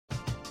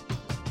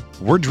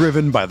We're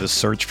driven by the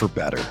search for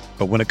better.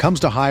 But when it comes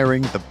to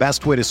hiring, the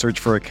best way to search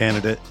for a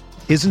candidate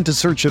isn't to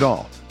search at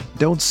all.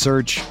 Don't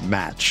search,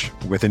 match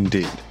with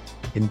Indeed.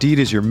 Indeed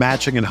is your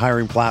matching and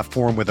hiring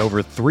platform with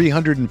over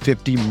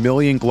 350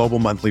 million global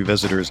monthly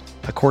visitors,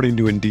 according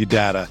to Indeed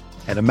data,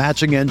 and a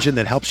matching engine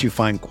that helps you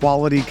find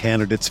quality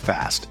candidates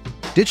fast.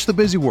 Ditch the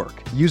busy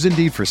work. Use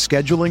Indeed for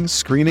scheduling,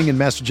 screening, and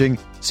messaging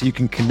so you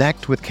can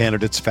connect with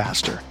candidates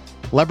faster.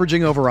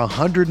 Leveraging over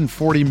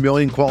 140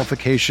 million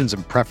qualifications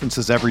and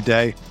preferences every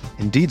day,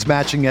 Indeed's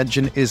matching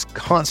engine is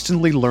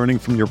constantly learning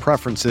from your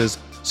preferences,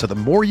 so the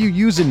more you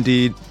use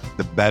Indeed,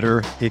 the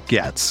better it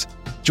gets.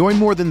 Join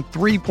more than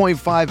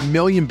 3.5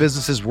 million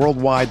businesses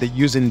worldwide that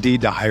use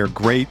Indeed to hire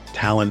great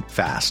talent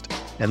fast.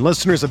 And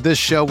listeners of this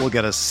show will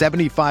get a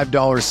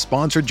 $75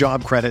 sponsored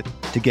job credit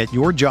to get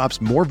your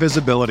jobs more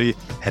visibility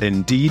at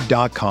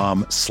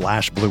Indeed.com/Blue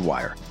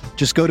Wire.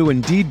 Just go to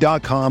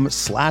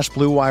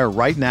Indeed.com/Blue Wire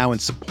right now and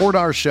support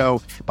our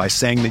show by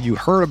saying that you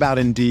heard about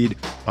Indeed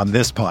on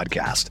this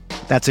podcast.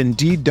 That's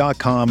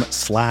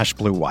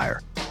Indeed.com/Blue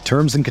Wire.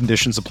 Terms and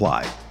conditions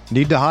apply.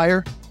 Need to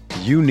hire?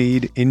 You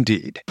need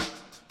Indeed.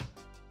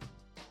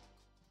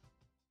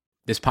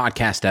 This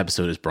podcast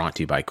episode is brought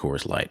to you by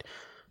Coors Light.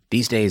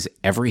 These days,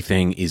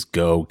 everything is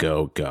go,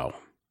 go, go.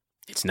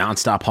 It's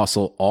nonstop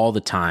hustle all the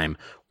time.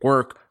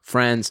 Work,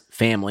 friends,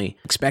 family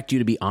expect you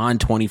to be on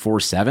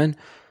 24/7.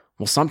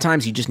 Well,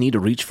 sometimes you just need to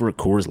reach for a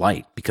Coors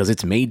Light because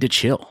it's made to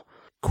chill.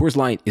 Coors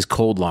Light is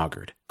cold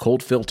lagered,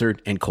 cold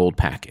filtered, and cold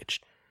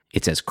packaged.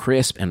 It's as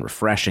crisp and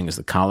refreshing as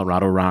the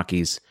Colorado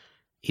Rockies.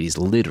 It is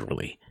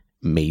literally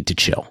made to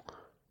chill.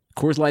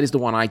 Coors Light is the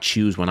one I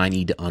choose when I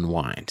need to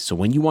unwind. So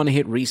when you want to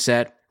hit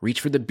reset,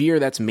 reach for the beer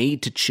that's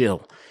made to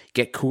chill.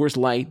 Get Coors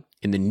Light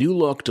in the new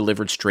look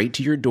delivered straight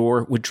to your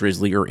door with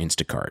Drizzly or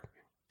Instacart.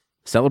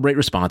 Celebrate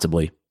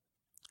responsibly.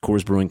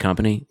 Coors Brewing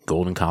Company,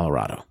 Golden,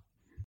 Colorado.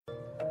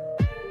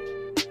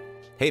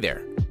 Hey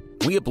there.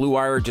 We at Blue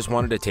Wire just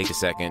wanted to take a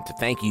second to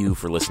thank you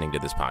for listening to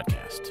this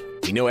podcast.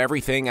 We know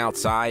everything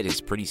outside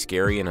is pretty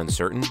scary and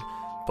uncertain,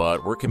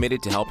 but we're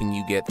committed to helping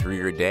you get through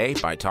your day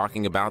by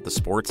talking about the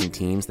sports and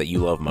teams that you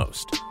love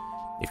most.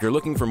 If you're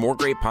looking for more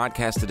great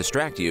podcasts to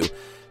distract you,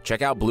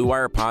 check out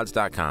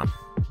BlueWirePods.com.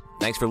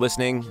 Thanks for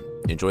listening.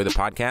 Enjoy the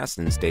podcast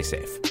and stay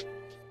safe.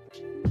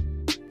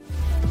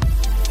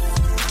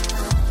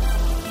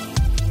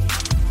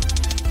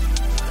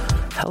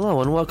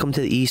 Hello and welcome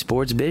to the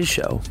Esports Biz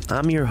Show.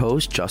 I'm your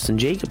host, Justin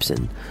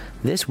Jacobson.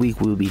 This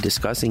week we will be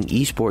discussing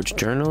esports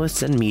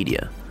journalists and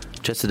media.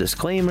 Just a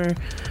disclaimer,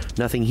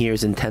 nothing here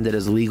is intended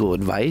as legal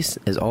advice,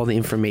 as all the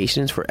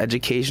information is for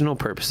educational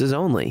purposes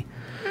only.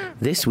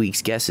 This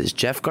week's guest is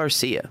Jeff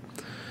Garcia.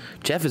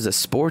 Jeff is a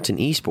sports and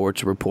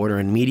esports reporter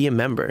and media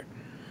member.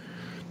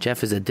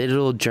 Jeff is a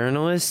digital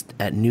journalist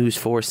at News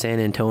 4 San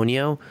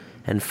Antonio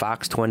and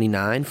Fox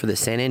 29 for the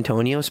San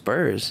Antonio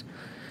Spurs.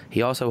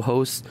 He also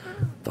hosts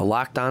the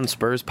Locked On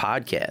Spurs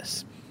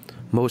podcast.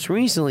 Most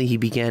recently, he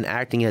began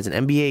acting as an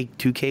NBA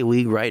 2K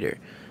League writer.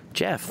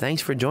 Jeff,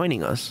 thanks for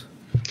joining us.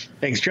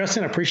 Thanks,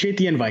 Justin. I appreciate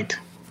the invite.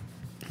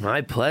 My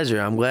pleasure.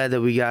 I'm glad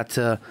that we got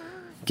to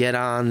get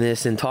on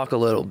this and talk a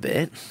little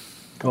bit.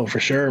 Oh,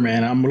 for sure,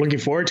 man. I'm looking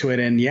forward to it.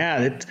 And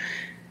yeah,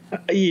 I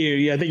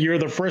think you're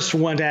the first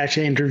one to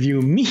actually interview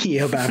me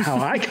about how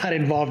I got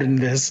involved in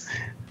this.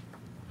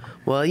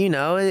 Well,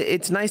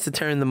 it's nice to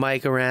turn the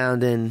mic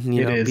around and,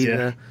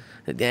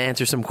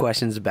 answer some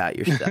questions about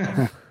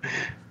yourself.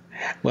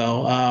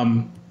 Well,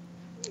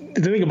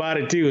 the thing about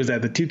it, too, is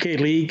that the 2K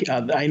League,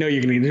 I know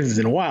you're going to get into this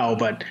in a while,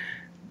 but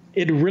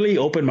it really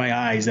opened my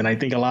eyes. And I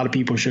think a lot of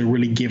people should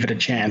really give it a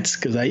chance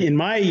because in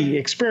my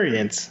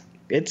experience,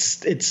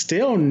 it's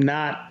still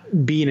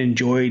not being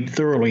enjoyed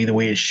thoroughly the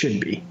way it should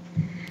be.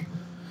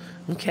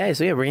 Okay,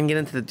 so we're going to get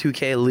into the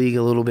 2K League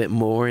a little bit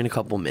more in a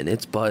couple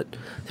minutes, but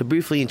to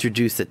briefly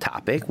introduce the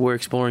topic, we're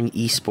exploring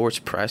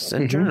esports press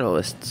and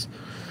journalists.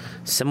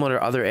 Similar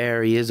to other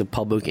areas of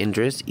public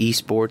interest,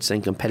 esports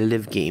and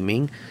competitive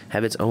gaming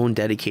have its own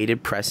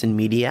dedicated press and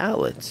media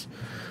outlets.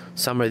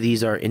 Some of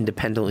these are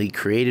independently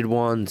created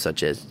ones,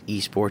 such as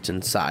Esports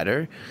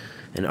Insider,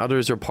 and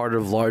others are part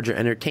of larger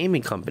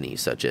entertainment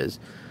companies, such as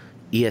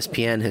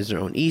ESPN has their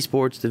own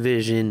esports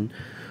division,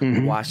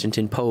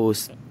 Washington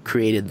Post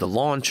created The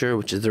Launcher,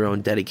 which is their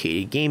own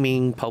dedicated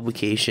gaming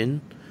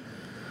publication.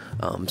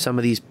 Some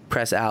of these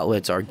press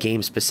outlets are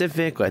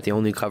game-specific, like they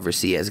only cover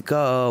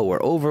CSGO or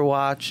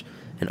Overwatch,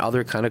 and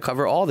other kind of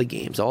cover all the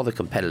games, all the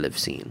competitive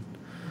scene.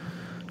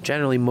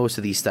 Generally, most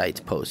of these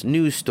sites post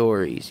news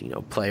stories,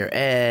 player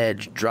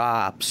edge,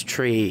 drops,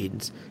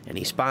 trades,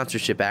 any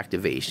sponsorship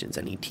activations,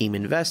 any team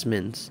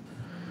investments.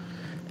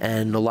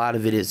 And a lot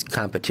of it is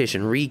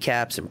competition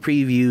recaps and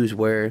previews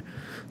where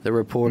the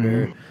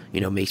reporter,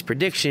 makes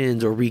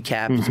predictions or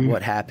recaps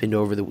what happened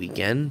over the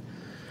weekend.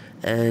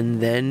 And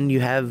then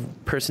you have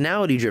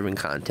personality-driven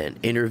content,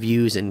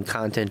 interviews and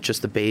content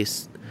just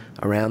based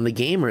around the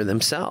gamer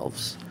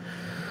themselves.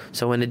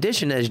 So in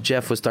addition, as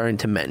Jeff was starting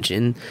to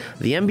mention,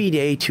 the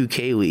NBA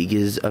 2K League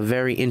is a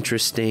very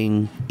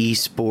interesting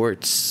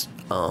esports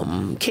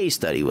case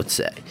study, let's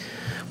say,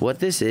 What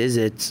this is,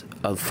 it's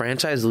a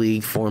franchise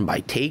league formed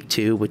by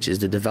Take-Two, which is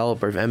the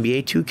developer of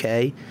NBA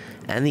 2K,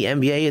 and the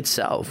NBA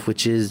itself,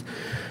 which is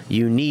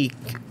unique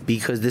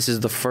because this is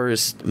the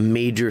first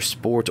major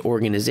sports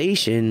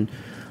organization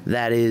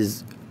that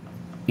is,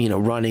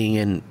 running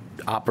and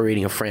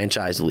operating a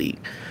franchise league.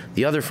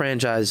 The other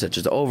franchises, such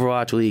as the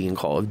Overwatch League and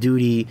Call of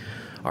Duty,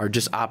 are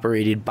just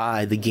operated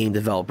by the game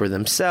developer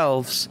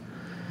themselves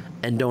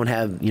and don't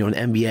have, an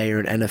NBA or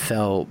an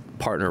NFL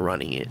partner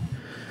running it.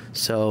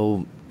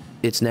 So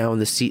it's now in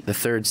the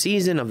third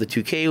season of the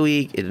 2K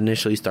League. It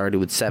initially started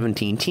with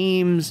 17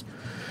 teams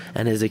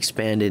and has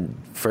expanded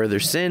further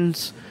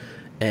since.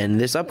 And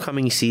this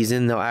upcoming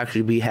season, they'll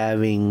actually be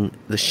having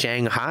the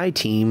Shanghai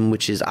team,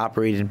 which is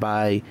operated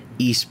by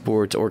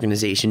esports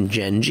organization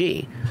Gen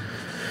G.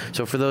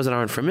 So for those that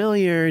aren't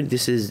familiar,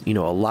 this is, a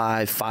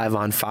live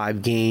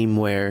 5-on-5 game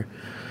where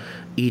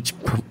each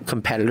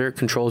competitor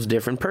controls a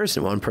different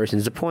person. One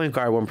person's the point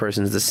guard, one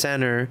person's the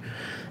center,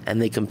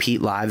 and they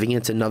compete live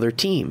against another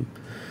team.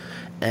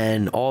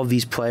 And all of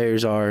these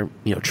players are,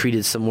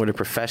 treated similar to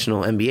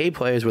professional NBA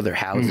players where they're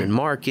housed in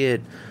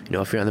market.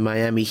 If you're on the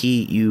Miami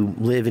Heat, you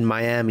live in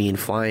Miami and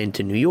fly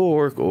into New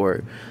York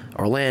or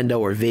Orlando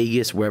or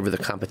Vegas, wherever the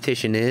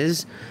competition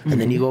is, and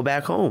then you go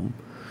back home.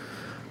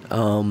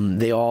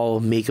 They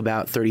all make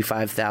about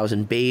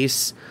 $35,000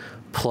 base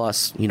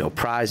plus,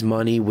 prize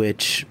money,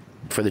 which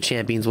for the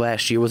champions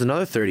last year was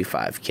another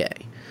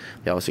 $35K.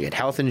 They also get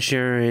health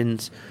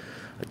insurance,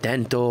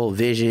 dental,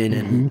 vision,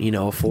 and,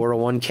 a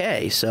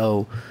 401k.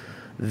 So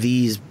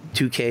these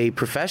 2K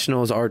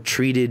professionals are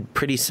treated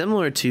pretty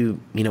similar to,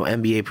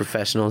 NBA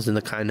professionals in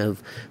the kind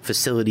of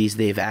facilities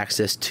they have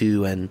access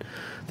to and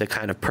the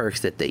kind of perks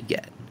that they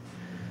get.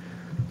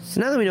 So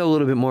now that we know a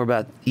little bit more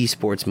about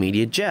esports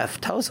media, Jeff,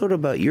 tell us a little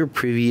about your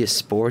previous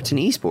sports and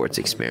esports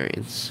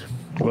experience.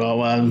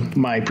 Well,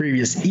 my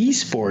previous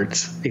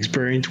esports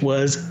experience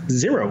was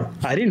zero.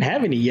 I didn't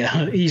have any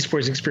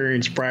esports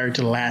experience prior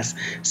to the last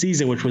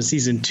season, which was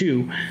season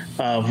 2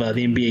 of the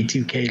NBA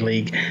 2K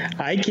League.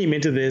 I came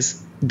into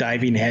this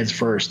diving heads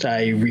first.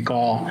 I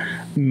recall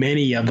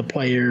many of the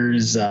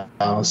players,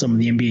 some of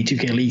the NBA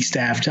 2K League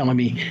staff telling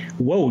me,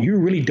 "Whoa, you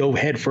really dove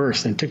head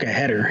first and took a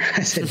header."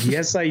 I said,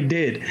 "Yes, I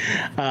did."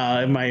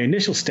 My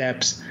initial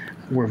steps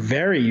were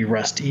very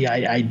rusty.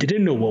 I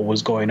didn't know what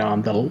was going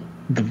on.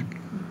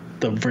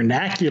 The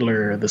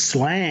vernacular, the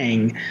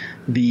slang,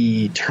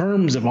 the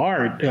terms of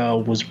art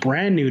was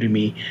brand new to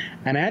me.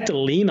 And I had to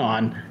lean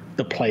on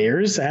the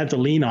players. I had to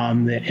lean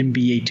on the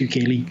NBA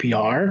 2K League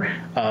PR,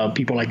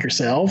 people like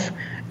yourself,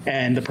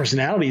 and the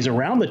personalities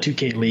around the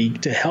 2K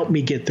League to help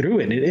me get through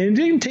it. And it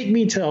didn't take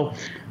me till,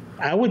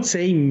 I would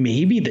say,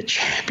 maybe the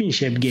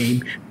championship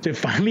game to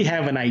finally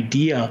have an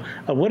idea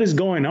of what is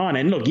going on.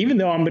 And look, even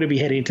though I'm going to be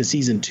heading into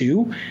season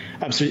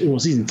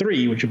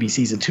 3, which would be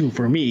season 2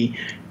 for me,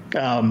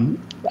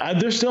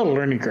 there's still a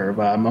learning curve.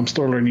 I'm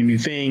still learning new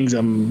things. As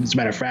a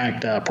matter of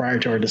fact, prior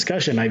to our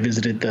discussion, I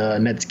visited the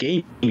Nets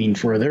Gaming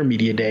for their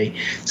media day,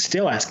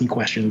 still asking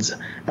questions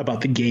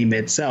about the game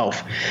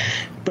itself.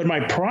 But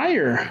my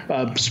prior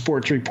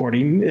sports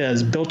reporting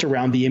is built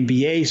around the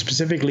NBA,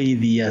 specifically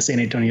the San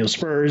Antonio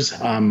Spurs.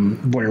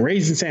 Born and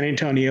raised in San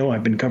Antonio.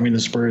 I've been covering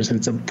the Spurs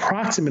since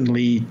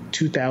approximately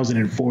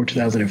 2004,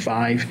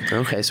 2005.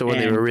 Okay, so when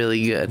they were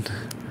really good.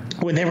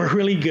 When they were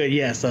really good,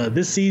 yes.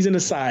 This season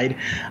aside,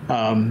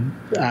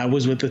 I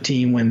was with the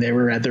team when they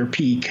were at their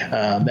peak,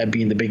 that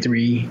being the big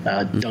three,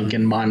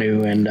 Duncan,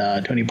 Manu, and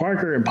Tony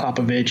Parker and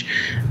Popovich,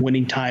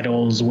 winning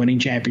titles, winning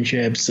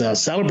championships,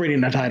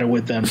 celebrating a title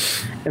with them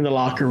in the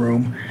locker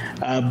room.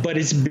 But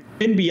it's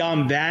been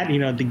beyond that,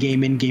 the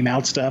game in, game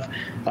out stuff.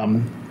 The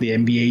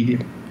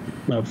NBA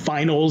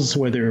finals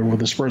where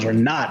the Spurs are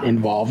not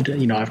involved.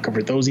 I've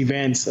covered those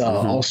events,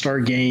 all-star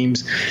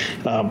games,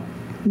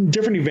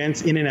 different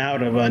events in and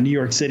out of New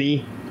York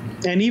City,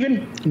 and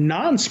even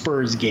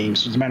non-Spurs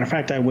games. As a matter of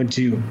fact, I went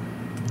to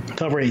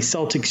cover a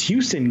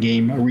Celtics-Houston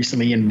game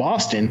recently in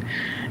Boston,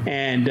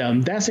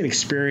 and that's an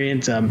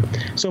experience.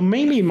 So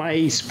mainly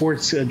my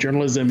sports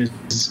journalism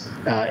is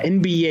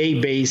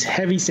NBA-based,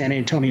 heavy San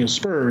Antonio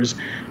Spurs,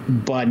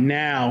 but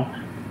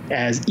now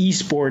as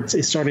esports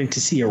is starting to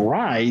see a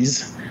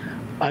rise,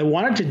 I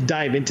wanted to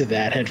dive into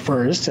that head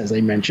first, as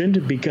I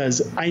mentioned,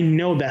 because I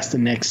know that's the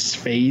next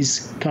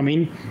phase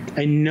coming.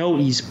 I know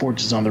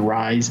esports is on the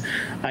rise.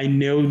 I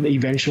know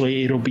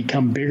eventually it'll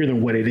become bigger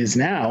than what it is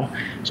now.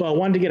 So I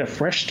wanted to get a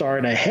fresh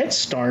start, a head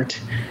start.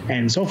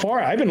 And so far,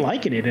 I've been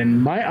liking it.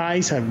 And my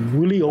eyes have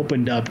really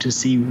opened up to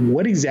see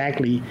what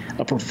exactly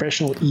a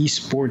professional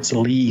esports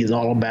league is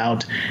all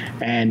about.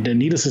 And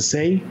needless to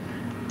say,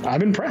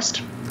 I'm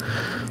impressed.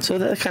 So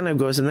that kind of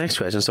goes to the next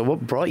question. So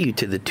what brought you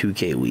to the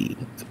 2K League,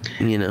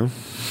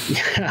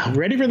 Yeah,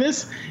 ready for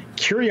this?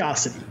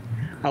 Curiosity.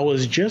 I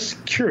was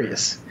just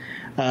curious.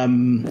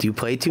 Do you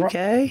play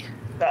 2K?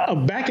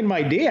 Back in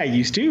my day, I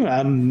used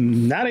to.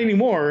 Not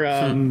anymore.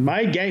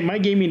 My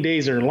gaming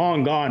days are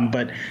long gone,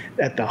 but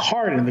at the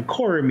heart and the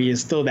core of me is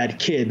still that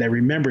kid that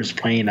remembers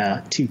playing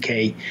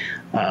 2K.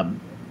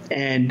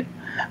 And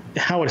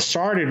how it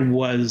started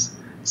was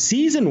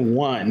season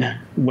 1,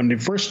 when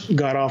it first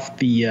got off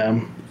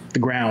the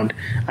ground,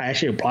 I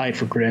actually applied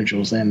for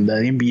credentials, and the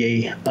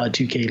NBA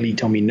 2K League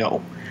told me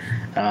no.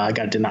 I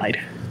got denied.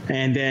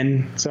 And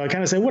then, so I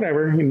kind of said,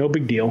 whatever, no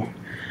big deal.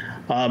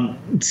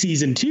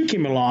 Season 2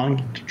 came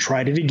along,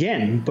 tried it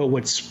again. But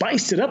what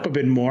spiced it up a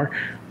bit more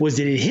was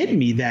that it hit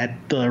me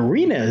that the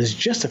arena is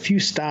just a few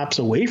stops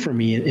away from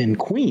me in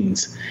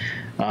Queens.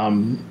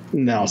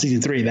 Now,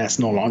 season 3, that's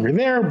no longer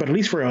there. But at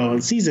least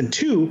for season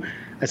 2,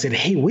 I said,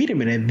 hey, wait a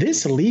minute.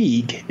 This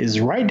league is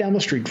right down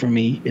the street from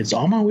me. It's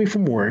on my way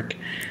from work.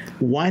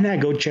 Why not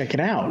go check it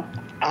out?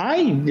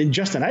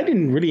 Justin, I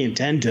didn't really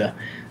intend to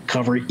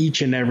cover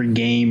each and every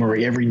game or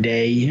every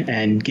day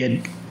and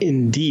get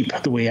in deep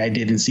the way I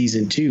did in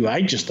season 2.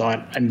 I just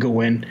thought I'd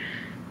go in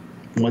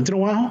once in a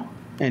while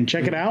and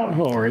check it out,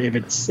 or if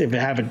I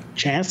have a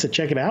chance to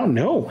check it out.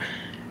 No,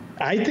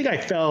 I think I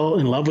fell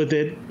in love with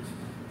it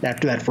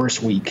after that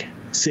first week,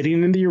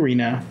 sitting in the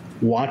arena,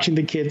 watching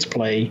the kids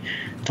play,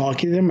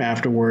 talking to them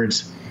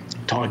afterwards,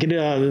 talking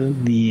to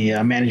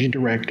the managing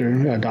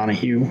director,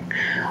 Donahue.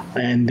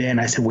 And then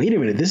I said, wait a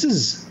minute, this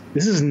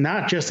is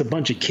not just a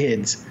bunch of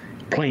kids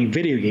playing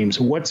video games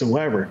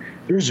whatsoever.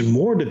 There's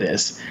more to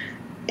this.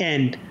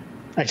 And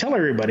I tell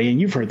everybody, and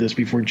you've heard this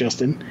before,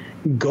 Justin,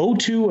 go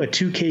to a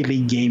 2K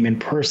League game in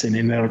person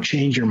and that'll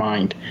change your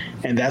mind.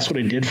 And that's what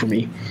it did for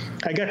me.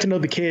 I got to know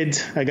the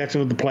kids. I got to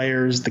know the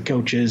players, the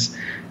coaches.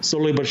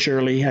 Slowly but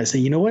surely, I say,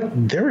 you know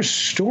what? There are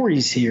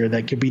stories here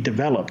that could be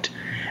developed.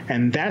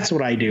 And that's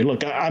what I do.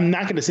 Look, I'm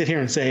not going to sit here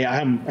and say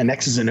I'm an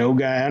X's and O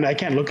guy. And I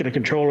can't look at a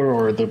controller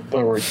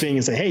or thing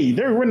and say, hey,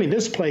 they're running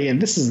this play and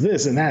this is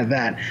this and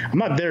that. I'm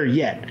not there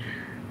yet.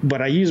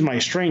 But I use my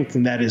strength,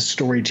 and that is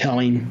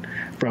storytelling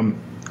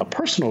from a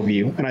personal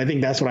view. And I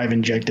think that's what I've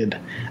injected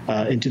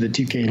into the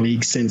 2K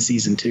League since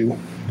season 2.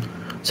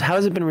 So how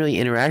has it been really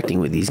interacting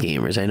with these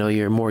gamers? I know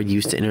you're more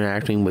used to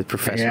interacting with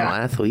professional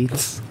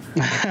athletes.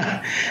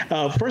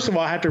 First of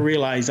all, I have to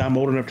realize I'm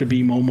old enough to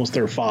be almost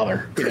their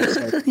father.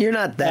 So, you're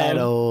not that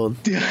old.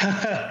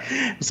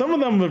 Some of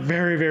them are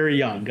very, very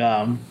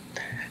young.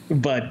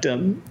 But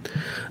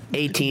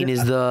 18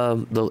 is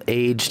the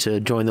age to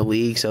join the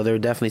league, so there are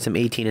definitely some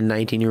 18 and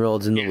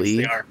 19-year-olds in the league.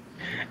 They are.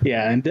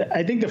 Yeah, and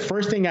I think the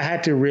first thing I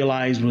had to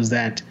realize was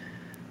that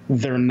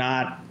they're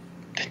not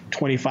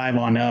 25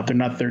 on up, they're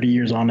not 30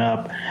 years on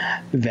up,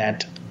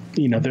 that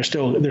they're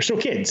still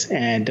kids,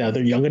 and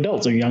they're young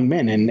adults, they're young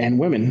men and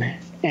women.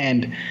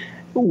 And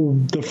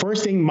the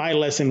first thing, my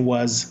lesson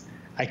was,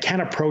 I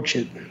can't approach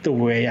it the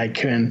way I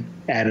can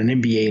at an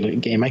NBA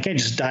game. I can't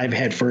just dive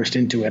head first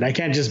into it. I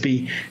can't just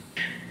be,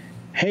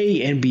 hey,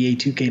 NBA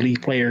 2K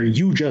League player,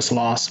 you just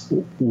lost.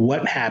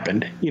 What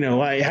happened?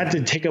 I had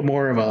to take a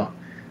more of a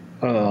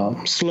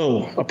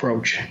slow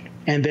approach.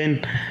 And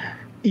then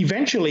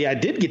eventually I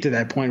did get to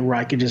that point where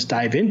I could just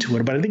dive into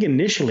it. But I think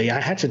initially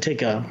I had to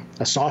take a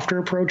softer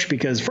approach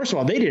because, first of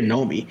all, they didn't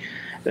know me.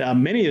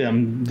 Many of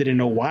them didn't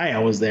know why I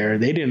was there.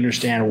 They didn't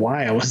understand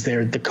why I was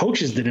there. The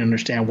coaches didn't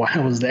understand why I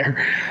was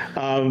there.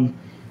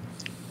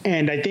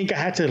 And I think I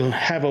had to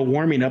have a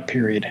warming up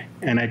period.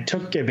 And I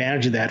took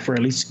advantage of that for at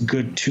least a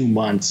good 2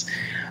 months.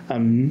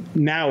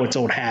 Now it's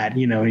old hat.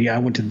 I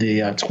went to the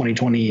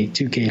 2020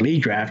 2K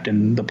League draft,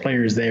 and the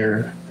players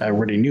there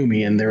already knew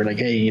me, and they were like,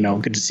 hey,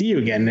 good to see you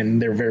again.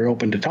 And they're very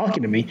open to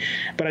talking to me.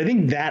 But I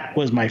think that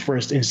was my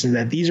first instance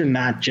that these are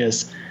not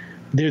just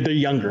 – they're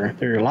younger.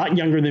 They're a lot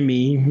younger than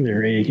me.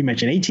 You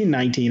mentioned 18,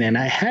 19, and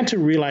I had to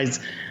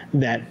realize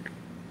that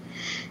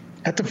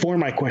I had to form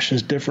my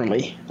questions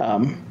differently.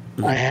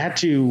 I had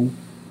to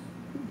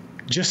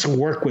just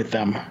work with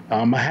them.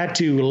 Sometimes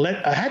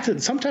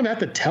I have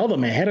to tell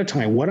them ahead of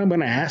time what I'm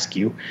going to ask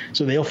you,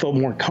 so they'll feel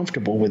more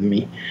comfortable with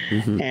me.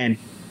 Mm-hmm. And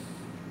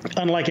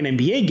unlike an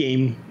NBA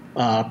game,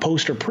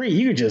 post or pre,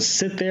 you can just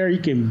sit there. You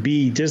can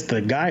be just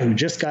the guy who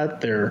just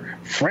got their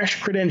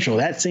fresh credential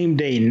that same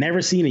day,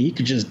 never seen it. You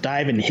could just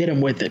dive and hit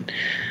them with it.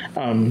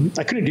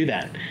 I couldn't do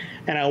that.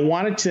 And I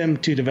wanted them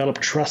to develop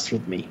trust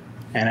with me.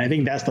 And I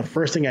think that's the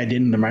first thing I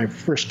did in my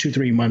first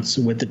 2-3 months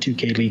with the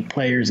 2K League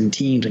players and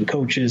teams and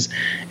coaches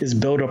is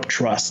build up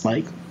trust.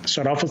 Like,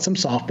 start off with some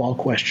softball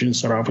questions,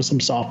 start off with some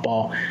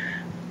softball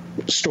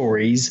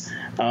stories,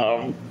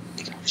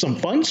 some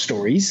fun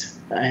stories.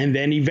 And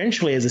then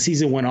eventually, as the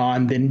season went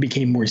on, then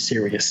became more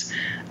serious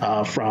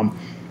from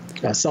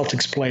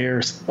Celtics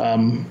players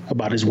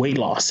about his weight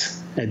loss.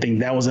 I think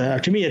that was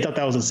to me, I thought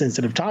that was a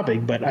sensitive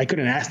topic, but I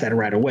couldn't ask that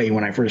right away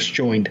when I first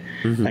joined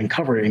and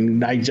covered it.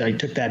 And I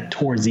took that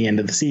towards the end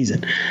of the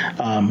season.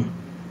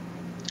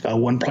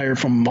 One player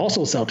from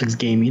also Celtics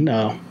gaming,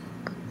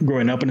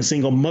 growing up in a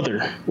single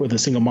mother with a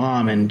single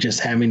mom and just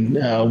having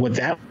what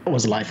that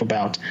was life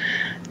about.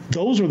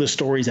 Those were the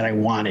stories that I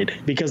wanted,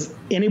 because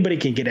anybody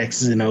can get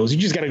X's and O's. You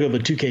just got to go to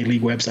the 2K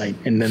League website,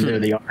 and then there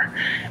they are.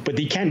 But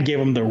you can't give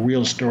them the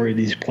real story of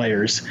these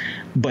players.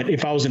 But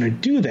if I was going to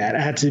do that, I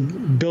had to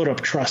build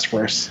up trust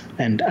first.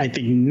 And I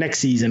think next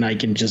season I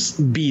can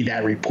just be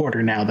that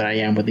reporter now that I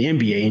am with the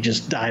NBA and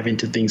just dive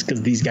into things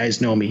because these guys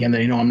know me, and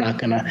they know I'm not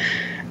going to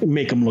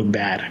make them look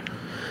bad.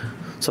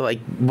 So, like,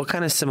 what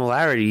kind of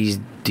similarities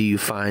do you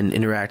find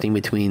interacting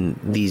between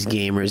these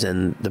gamers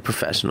and the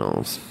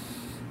professionals?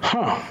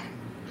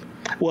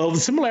 Well, the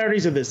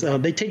similarities of this,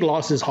 they take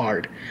losses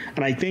hard.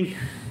 And I think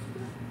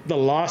the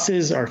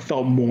losses are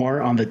felt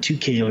more on the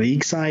 2K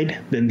League side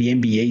than the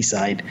NBA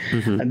side.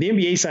 The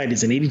NBA side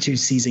is an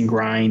 82-season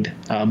grind.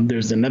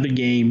 There's another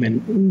game,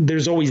 and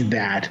there's always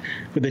that.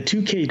 With the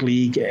 2K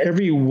League,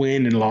 every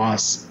win and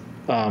loss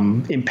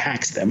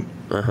impacts them.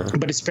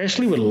 But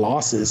especially with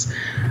losses,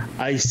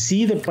 I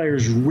see the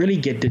players really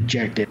get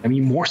dejected. I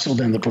mean, more so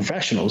than the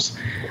professionals.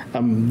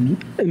 In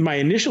my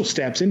initial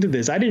steps into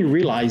this, I didn't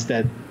realize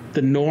that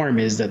the norm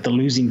is that the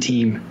losing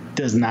team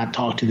does not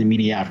talk to the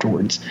media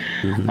afterwards,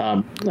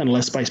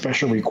 unless by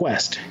special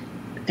request.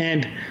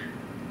 And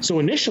so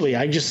initially,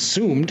 I just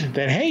assumed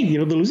that, hey,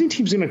 the losing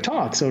team's going to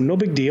talk, so no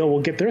big deal.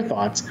 We'll get their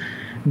thoughts.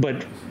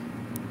 But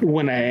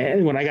when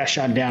I got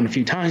shot down a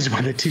few times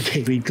by the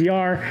 2K League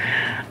PR,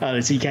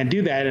 so you can't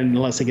do that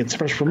unless they get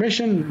special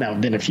permission. Now,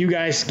 then a few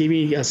guys gave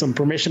me some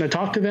permission to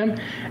talk to them.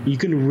 You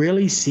can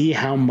really see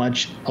how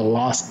much a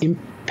loss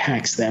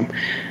impacts them.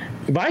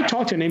 If I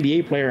talk to an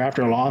NBA player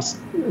after a loss,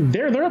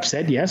 they're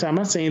upset. Yes, I'm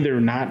not saying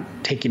they're not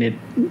taking it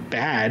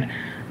bad,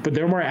 but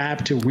they're more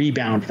apt to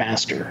rebound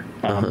faster.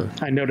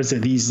 I noticed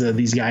that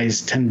these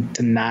guys tend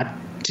to not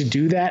to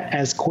do that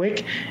as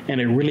quick,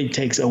 and it really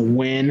takes a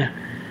win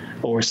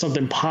or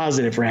something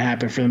positive for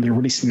happen for them to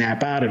really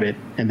snap out of it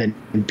and then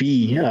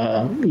be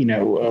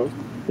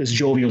as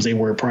jovial as they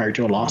were prior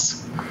to a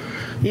loss.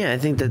 Yeah, I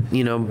think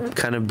that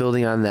kind of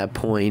building on that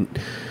point,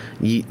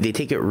 they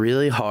take it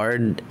really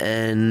hard,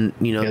 and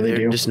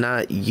they're just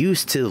not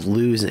used to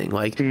losing.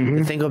 Like,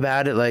 think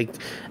about it, like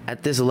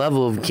at this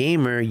level of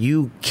gamer,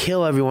 you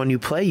kill everyone you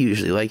play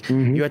usually. Like,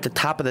 you're at the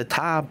top of the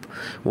top,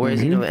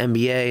 whereas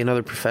NBA and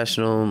other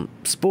professional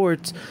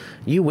sports,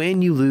 you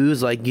win, you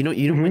lose. Like, you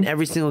don't win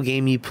every single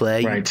game you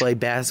play. Right. You play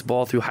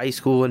basketball through high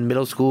school and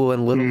middle school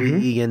and little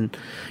league, and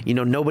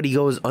nobody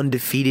goes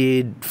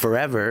undefeated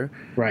forever.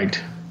 Right.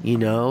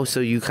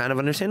 So you kind of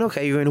understand,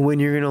 okay, you're going to win,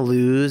 you're going to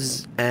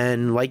lose.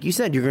 And like you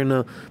said, you're going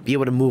to be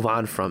able to move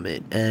on from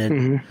it.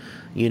 And,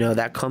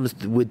 that comes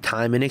with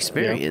time and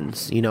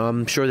experience. Yep.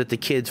 I'm sure that the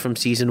kids from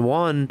season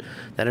 1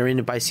 that are in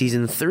it by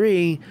season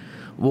 3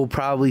 will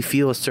probably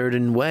feel a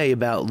certain way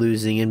about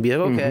losing and be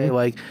like, okay,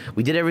 like,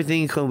 we did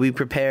everything we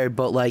prepared,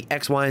 but like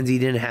X, Y, and Z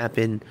didn't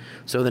happen.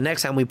 So the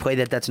next time we play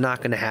that's not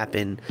going to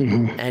happen.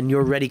 And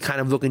you're already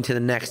kind of looking to the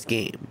next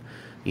game.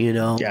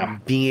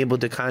 Being able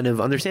to kind of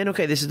understand,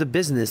 okay, this is the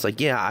business. Like,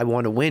 yeah, I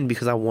want to win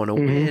because I want to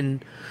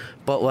win,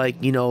 but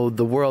like,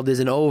 the world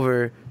isn't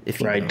over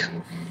if you right.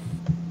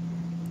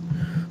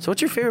 So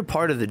what's your favorite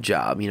part of the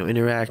job,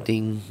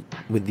 interacting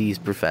with these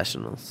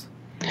professionals?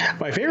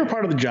 My favorite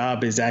part of the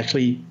job is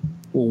actually,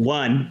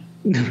 one,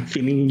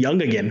 feeling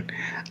young again,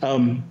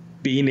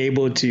 being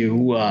able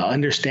to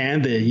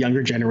understand the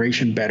younger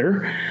generation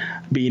better,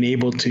 being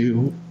able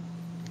to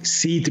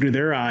see through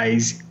their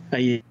eyes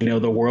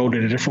the world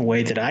in a different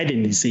way that I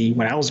didn't see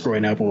when I was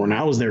growing up or when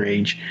I was their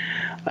age.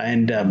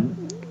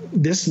 And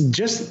this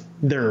just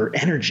their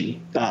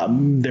energy,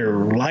 their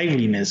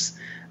liveliness,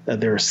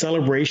 their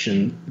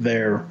celebration,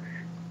 their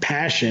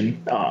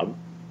passion,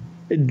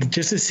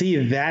 just to see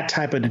that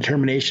type of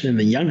determination in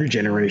the younger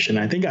generation.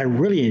 I think I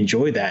really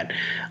enjoy that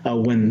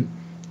when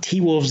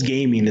T-Wolves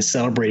Gaming is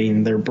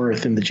celebrating their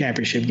birth in the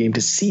championship game,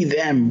 to see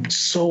them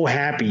so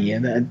happy.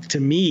 And to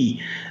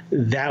me,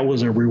 that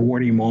was a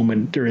rewarding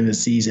moment during the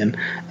season.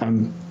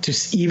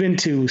 Even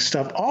to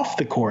stuff off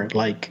the court,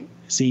 like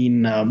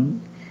seeing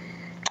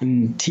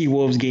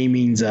T-Wolves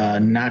Gaming's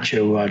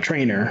Nacho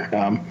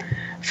trainer,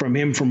 from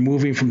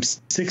moving from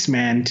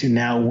 6-man to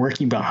now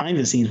working behind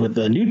the scenes with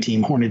the new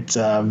team, Hornets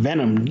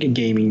Venom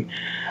Gaming,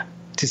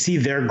 to see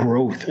their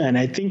growth. And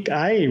I think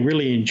I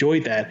really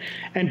enjoyed that.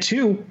 And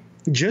two,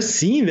 just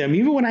seeing them,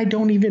 even when I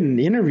don't even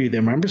interview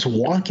them, I'm just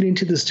walking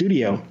into the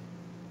studio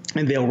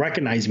and they'll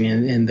recognize me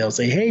and they'll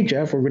say, hey,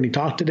 Jeff, we're going to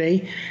talk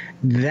today.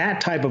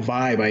 That type of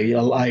vibe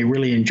I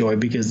really enjoy,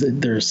 because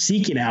they're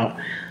seeking out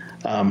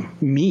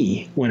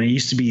me when it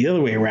used to be the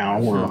other way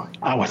around, where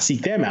I would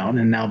seek them out,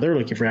 and now they're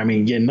looking for me. I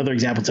mean, get another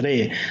example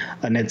today,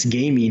 a Nets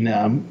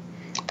Gaming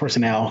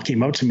personnel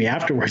came up to me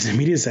afterwards in the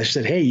media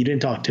session, said, hey, you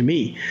didn't talk to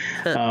me.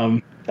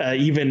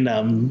 Even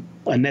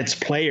a Nets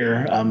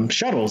player,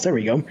 Shuttles, there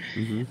we go.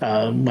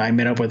 I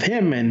met up with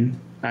him and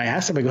I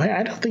asked him, I go, hey,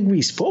 I don't think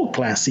we spoke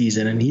last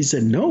season. And he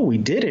said, no, we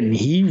didn't.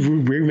 He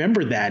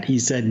remembered that. He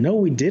said, no,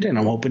 we didn't.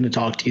 I'm hoping to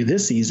talk to you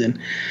this season.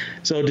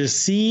 So to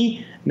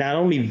see not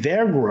only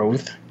their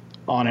growth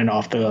on and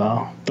off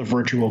the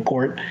virtual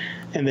court,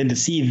 and then to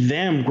see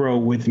them grow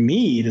with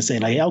me, to say,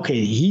 like,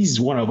 okay, he's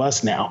one of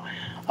us now.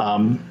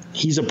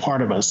 He's a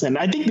part of us. And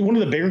I think one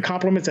of the bigger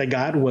compliments I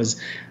got was,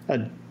 I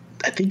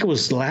think it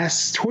was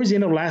towards the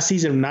end of last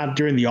season, not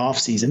during the off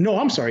season. No,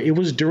 I'm sorry. It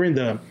was during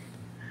the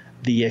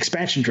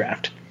expansion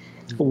draft,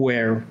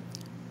 where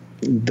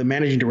the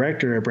managing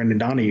director, Brendan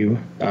Donahue,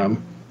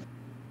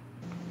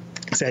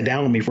 sat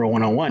down with me for a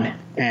one-on-one.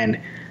 And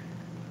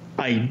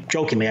I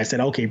said,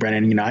 okay,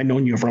 Brendan, I've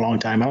known you for a long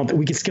time. I don't think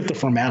we can skip the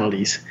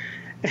formalities.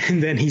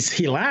 And then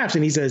he laughs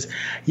and he says,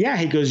 yeah,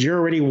 he goes, you're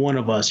already one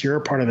of us. You're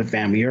a part of the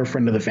family. You're a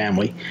friend of the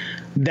family.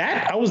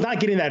 That I was not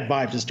getting that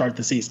vibe to start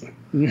the season.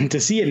 To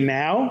see it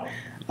now,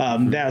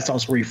 that's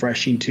also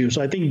refreshing too.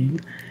 So I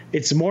think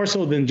it's more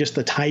so than just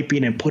the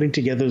typing and putting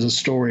together the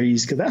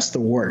stories, because that's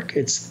the work.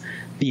 It's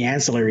the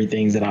ancillary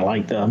things that I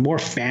like, the more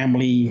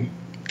family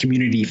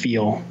community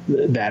feel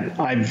that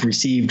I've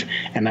received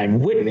and I've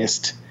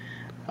witnessed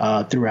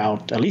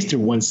throughout, at least through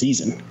one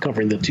season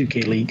covering the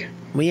 2K League.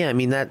 Well, yeah, I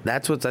mean,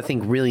 that's what's, I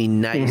think, really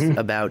nice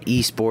about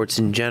esports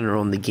in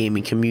general and the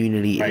gaming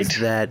community is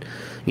that,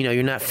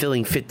 you're not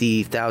filling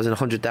 50,000,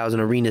 100,000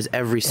 arenas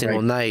every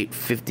single night,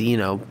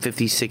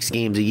 56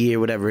 games a year,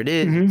 whatever it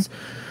is.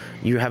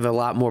 You have a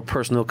lot more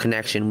personal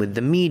connection with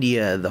the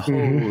media, the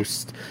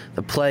host,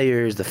 the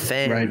players, the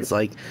fans.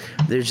 Like,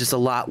 there's just a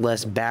lot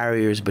less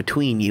barriers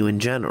between you in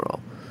general.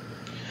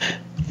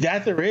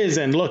 That there is.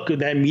 And look,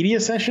 that media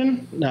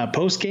session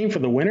post game for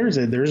the winners,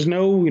 there's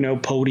no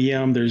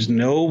podium, there's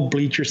no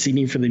bleacher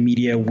seating for the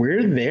media.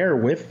 We're there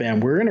with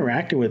them, we're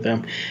interacting with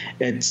them.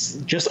 It's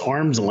just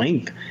arm's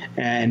length,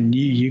 and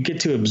you get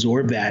to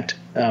absorb that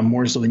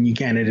more so than you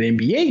can at an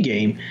NBA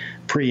game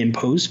pre and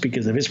post,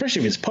 because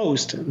especially if it's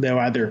post, they'll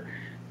either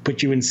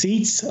put you in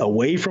seats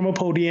away from a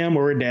podium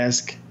or a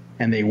desk,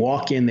 and they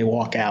walk in, they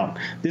walk out.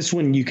 This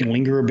one, you can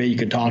linger a bit, you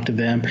can talk to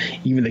them.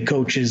 Even the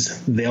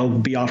coaches, they'll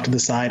be off to the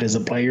side as the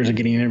players are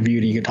getting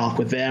interviewed, and you can talk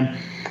with them.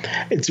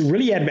 It's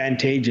really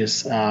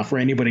advantageous for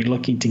anybody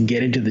looking to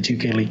get into the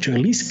 2K League to at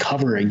least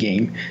cover a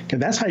game, because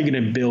that's how you're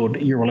going to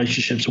build your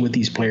relationships with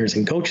these players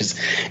and coaches.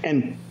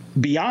 And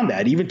beyond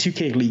that, even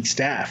 2K League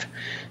staff,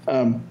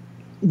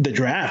 the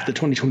draft, the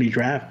 2020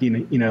 draft,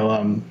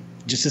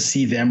 just to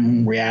see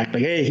them react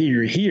like, hey,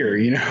 you're here,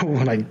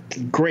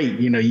 like, great,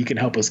 you can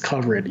help us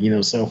cover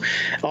it, so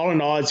all in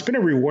all, it's been a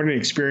rewarding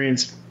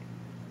experience.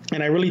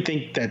 And I really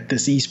think that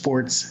this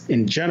esports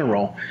in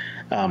general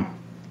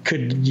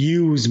could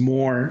use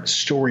more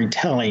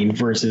storytelling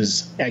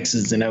versus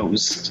X's and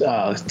O's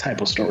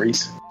type of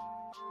stories.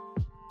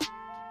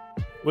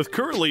 With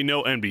currently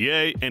no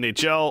NBA,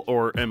 NHL,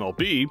 or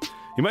MLB,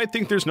 you might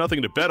think there's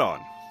nothing to bet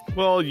on.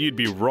 Well, you'd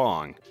be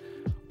wrong.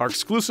 Our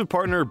exclusive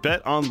partner,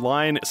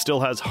 BetOnline, still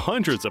has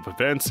hundreds of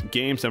events,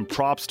 games, and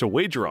props to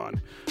wager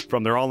on.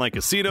 From their online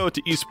casino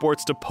to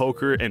esports to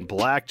poker and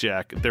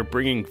blackjack, they're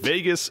bringing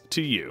Vegas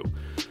to you.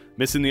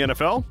 Missing the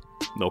NFL?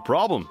 No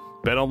problem.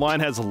 BetOnline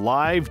has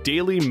live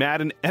daily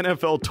Madden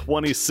NFL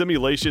 20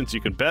 simulations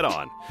you can bet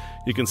on.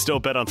 You can still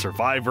bet on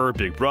Survivor,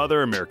 Big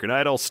Brother, American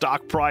Idol,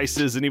 stock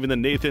prices, and even the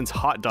Nathan's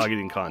hot dog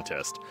eating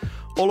contest.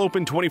 All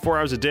open 24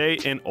 hours a day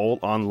and all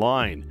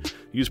online.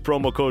 Use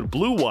promo code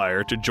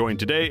BLUEWIRE to join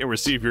today and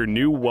receive your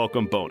new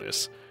welcome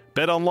bonus.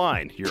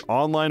 BetOnline, your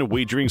online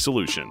wagering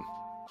solution.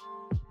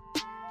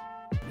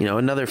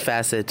 Another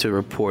facet to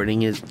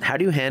reporting is, how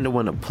do you handle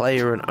when a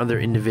player or another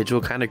individual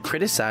kind of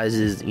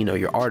criticizes,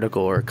 your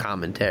article or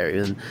commentary,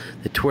 and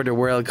the Twitter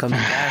world comes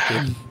back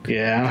and...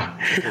 Yeah.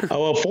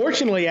 Well,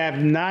 fortunately, I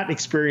have not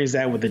experienced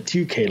that with the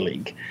 2K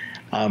League.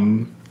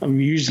 I'm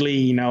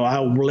usually,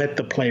 I'll let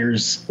the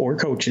players or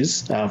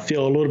coaches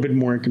feel a little bit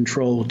more in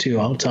control too.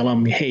 I'll tell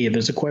them, hey, if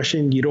there's a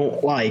question you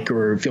don't like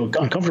or feel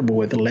uncomfortable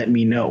with, let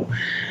me know.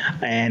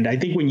 And I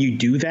think when you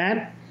do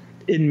that,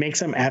 it makes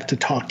them have to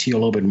talk to you a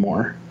little bit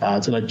more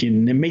to let you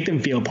make them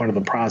feel part of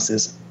the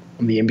process.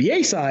 On the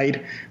NBA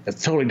side,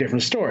 that's a totally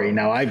different story.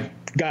 Now, I've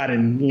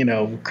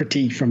gotten,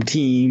 critique from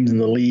teams in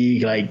the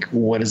league, like,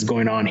 what is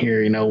going on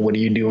here? What are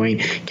you doing?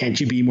 Can't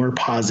you be more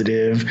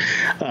positive?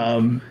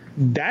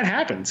 That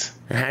happens.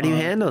 How do you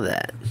handle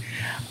that?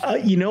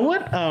 You know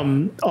what?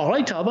 All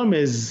I tell them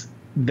is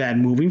that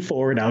moving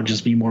forward, I'll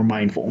just be more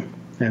mindful.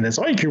 And that's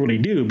all you can really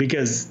do,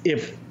 because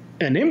if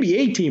an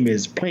NBA team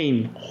is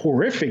playing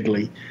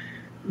horrifically,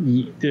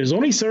 there's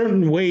only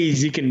certain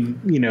ways you can,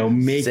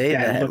 make say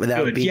that look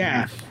without good. being...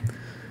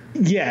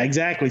 Yeah,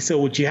 exactly. So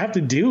what you have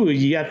to do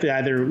is you have to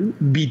either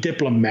be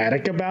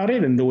diplomatic about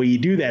it, and the way you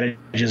do that is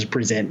just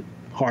present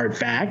hard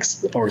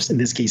facts, or in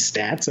this case,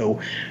 stats.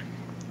 So,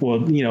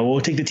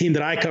 we'll take the team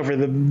that I cover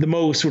the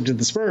most, which is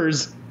the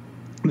Spurs.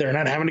 They're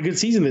not having a good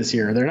season this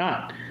year. They're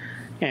not.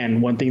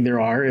 And one thing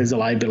there is a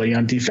liability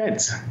on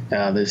defense.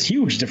 There's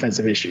huge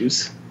defensive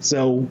issues.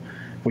 So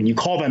when you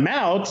call them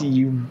out,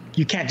 you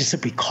can't just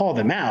simply call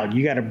them out.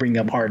 You got to bring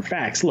up hard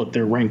facts. Look,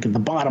 they're ranked at the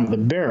bottom of the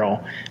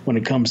barrel when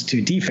it comes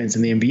to defense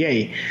in the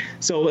NBA.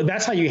 So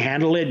that's how you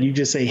handle it. You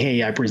just say,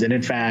 hey, I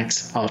presented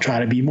facts. I'll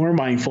try to be more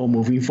mindful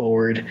moving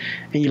forward.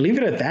 And you leave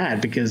it at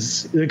that,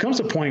 because there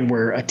comes a point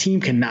where a team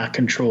cannot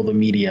control the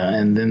media,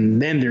 and then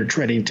they're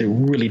treading to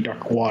really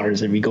dark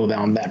waters if we go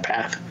down that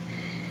path.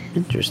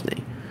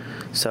 Interesting.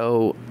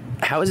 So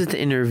how is it to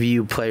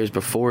interview players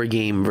before a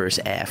game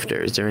versus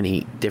after? Is there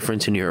any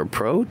difference in your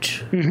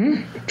approach?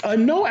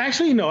 No,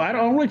 actually, no. I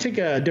don't really take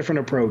a different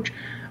approach.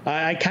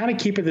 I kind of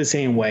keep it the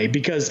same way,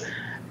 because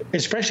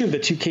especially with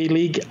the 2K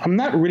League, I'm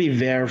not really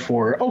there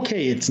for,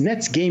 okay, it's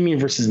Nets Gaming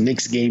versus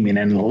Knicks Gaming,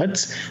 and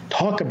let's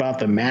talk about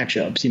the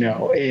matchups.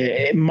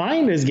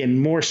 Mine is getting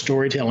more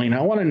storytelling.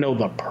 I want to know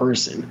the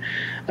person.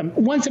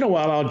 Once in a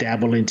while, I'll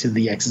dabble into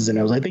the X's and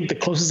O's. I think the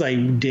closest I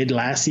did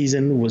last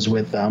season was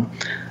with a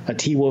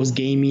T-Wolves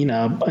Gaming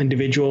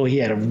individual. He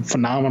had a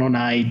phenomenal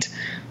night,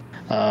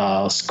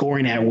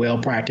 scoring at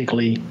will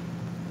practically.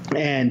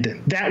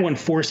 And that one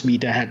forced me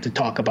to have to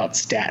talk about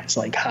stats,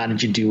 like how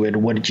did you do it,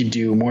 what did you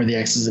do, more of the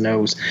X's and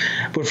O's.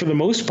 But for the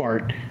most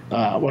part,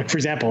 like for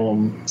example,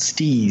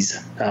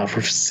 Steez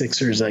for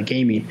Sixers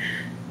Gaming,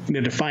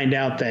 to find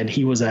out that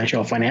he was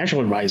actually a financial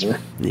advisor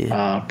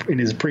in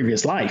his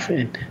previous life.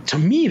 And to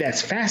me,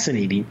 that's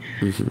fascinating.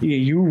 Mm-hmm.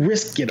 You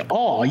risk it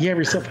all. You have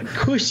yourself a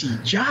cushy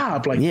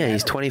job.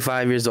 He's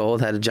 25 years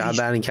old, had a job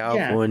out in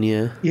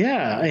California.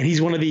 Yeah, and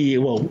he's one of the,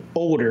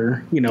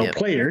 older,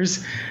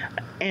 players.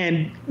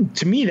 And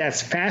to me,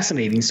 that's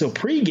fascinating. So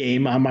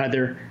pregame, I'm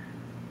either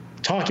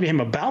talking to him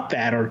about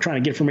that or trying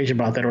to get information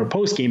about that, or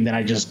postgame, then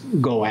I just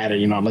go at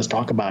it, let's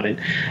talk about it.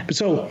 But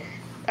so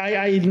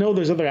I know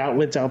there's other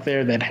outlets out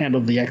there that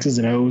handle the X's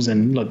and O's,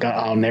 and look,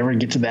 I'll never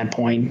get to that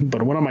point.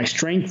 But one of my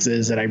strengths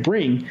is that I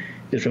bring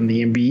is from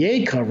the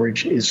NBA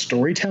coverage is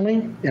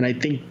storytelling. And I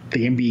think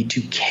the NBA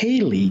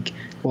 2K League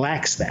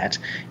lacks that.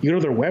 You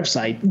go to their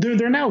website,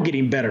 they're now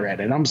getting better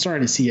at it. I'm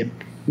starting to see it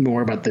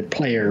more about the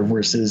player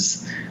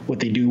versus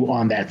what they do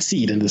on that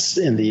seat in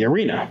the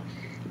arena.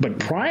 But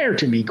prior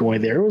to me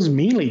going there, it was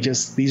mainly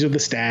just, these are the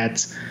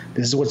stats.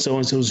 This is what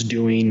so-and-so's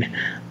doing.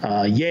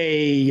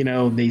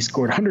 They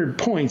scored 100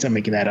 points. I'm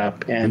making that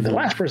up. And the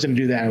last person to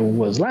do that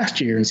was last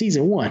year in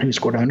season 1, who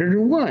scored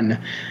 101.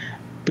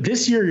 But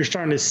this year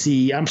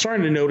I'm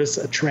starting to notice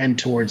a trend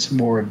towards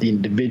more of the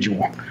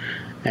individual.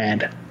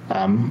 And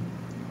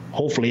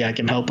hopefully I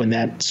can help in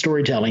that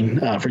storytelling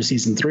for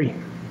season 3.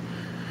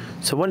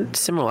 So what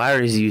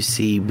similarities do you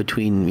see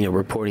between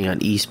reporting on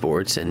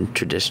esports and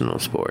traditional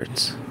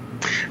sports?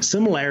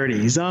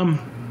 Similarities. Well,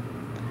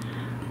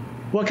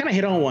 I kind of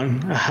hit on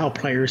one, how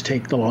players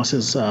take the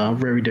losses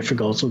very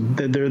difficult. So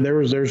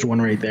there's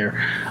one right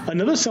there.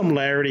 Another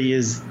similarity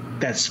is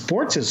that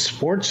sports is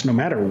sports no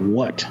matter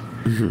what.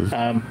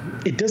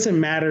 Mm-hmm. It doesn't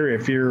matter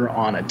if you're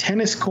on a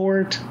tennis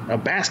court, a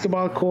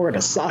basketball court,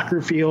 a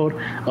soccer field,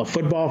 a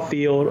football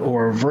field,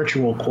 or a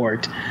virtual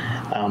court,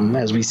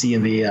 as we see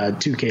in the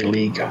 2K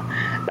League,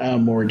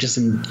 or just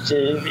in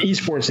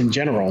esports in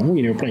general,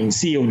 playing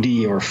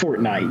COD or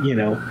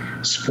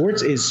Fortnite,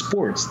 sports is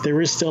sports.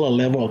 There is still a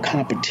level of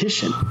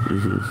competition.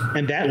 Mm-hmm.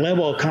 And that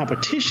level of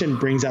competition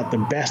brings out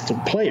the best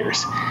of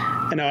players.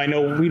 And now I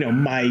know,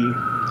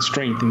 my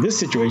strength in this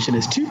situation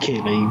is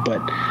 2K League,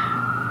 but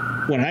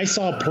when I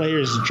saw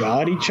players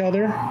jaw at each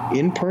other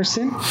in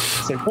person,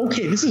 it's like,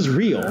 okay, this is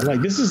real.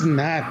 Like, this is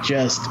not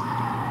just,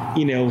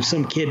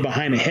 some kid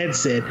behind a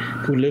headset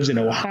who lives in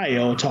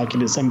Ohio talking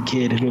to some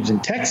kid who lives in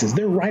Texas.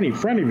 They're right in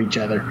front of each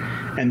other,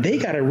 and they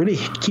got to really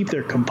keep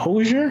their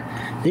composure.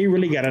 They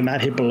really got to not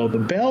hit below the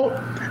belt,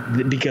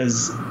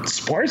 because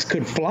sparks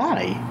could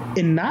fly.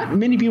 And not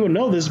many people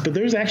know this, but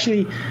there's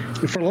actually,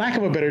 for lack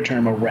of a better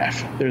term, a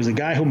ref. There's a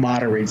guy who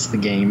moderates the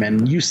game,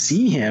 and you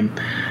see him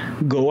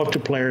go up to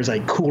players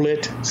like cool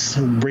it,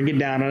 bring it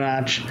down a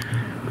notch.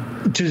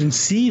 To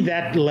see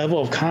that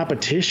level of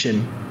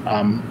competition,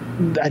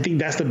 I think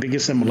that's the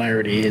biggest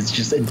similarity. It's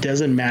just, it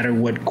doesn't matter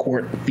what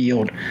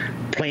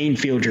playing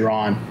field you're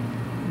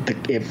on.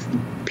 If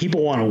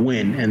people want to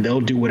win, and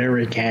they'll do whatever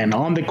it can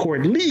on the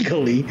court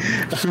legally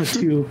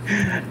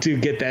to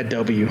get that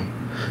W.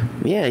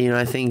 Yeah,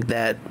 I think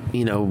that,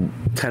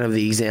 kind of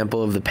the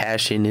example of the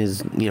passion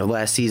is,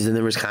 last season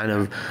there was kind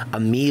of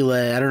a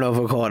melee. I don't know if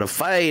I'll call it a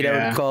fight.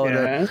 I would call it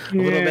a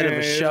little bit of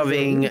a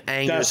shoving,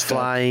 anger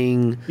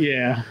flying.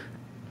 Yeah.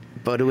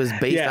 But it was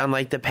based on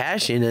the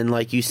passion, and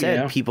like you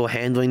said, people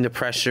handling the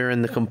pressure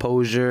and the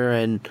composure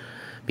and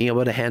being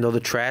able to handle the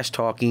trash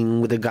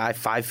talking with a guy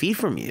 5 feet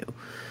from you.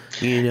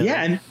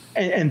 Yeah,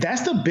 and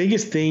that's the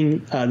biggest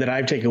thing that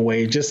I've taken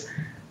away. Just,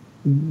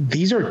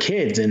 these are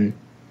kids, and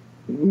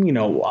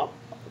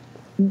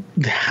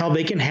how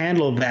they can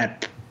handle the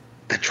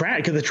trash,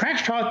 because the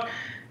trash talk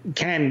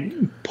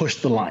can push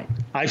the line.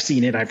 I've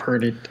seen it. I've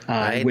heard it.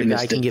 Right, the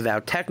guy can give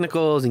out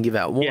technicals and give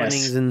out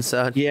warnings and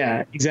such.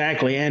 Yeah,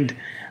 exactly. And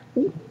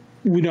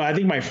I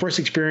think my first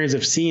experience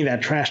of seeing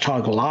that trash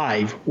talk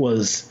live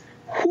was,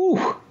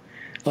 whew,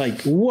 I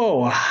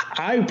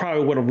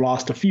probably would have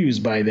lost a fuse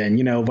by then,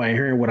 by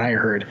hearing what I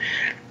heard.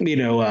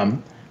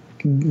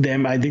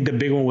 Them, I think the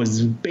big one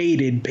was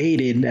baited.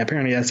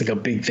 Apparently that's a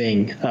big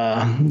thing.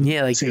 Saying,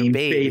 you're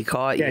bait, we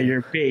caught you. Yeah,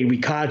 you're bait, we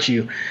caught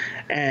you.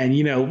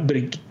 And,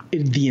 but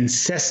the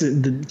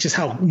incessant, just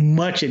how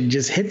much it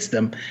just hits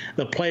them.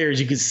 The players,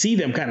 you can see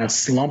them kind of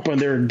slump on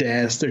their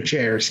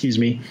chair,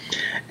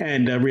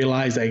 and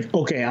realize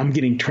okay, I'm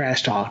getting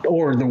trash talked.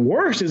 Or the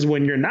worst is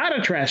when you're not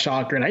a trash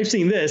talker, and I've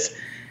seen this,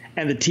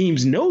 and the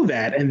teams know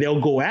that, and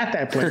they'll go at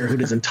that player who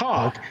doesn't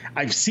talk.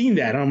 I've seen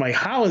that. And I'm like,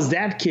 how is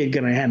that kid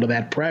going to handle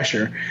that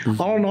pressure?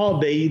 Mm-hmm. All in all,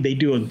 they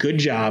do a good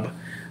job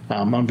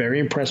I'm very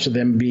impressed with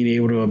them being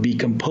able to be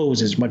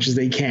composed as much as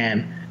they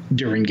can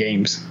during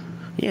games.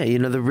 Yeah,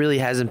 there really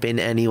hasn't been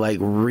any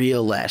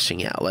real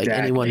lashing out,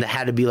 anyone that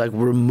had to be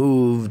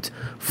removed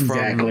from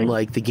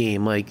the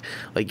game,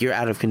 you're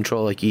out of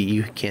control,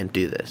 you can't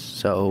do this.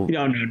 So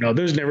no,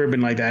 there's never been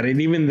like that.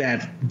 And even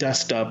that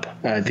dust up,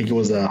 I think it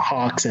was the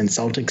Hawks and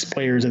Celtics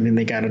players, and then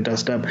they got a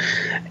dust up,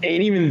 and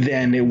even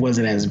then it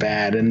wasn't as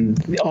bad.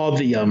 And all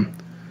the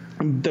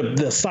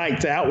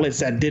sites, the outlets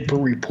that did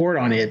report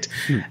on it,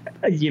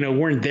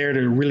 weren't there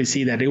to really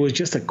see that. It was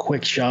just a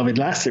quick shove. It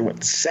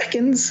lasted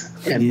seconds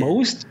at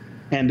most.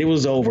 And it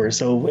was over.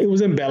 So it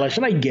was embellished.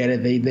 And I get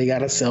it. They got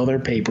to sell their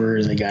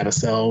papers. They got to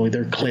sell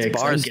their clicks. It's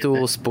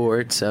Barstool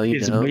Sports. So,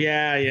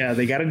 Yeah.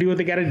 They got to do what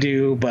they got to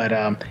do. But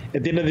at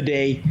the end of the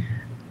day,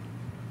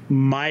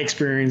 my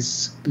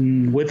experience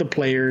with the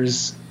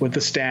players, with the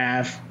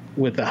staff,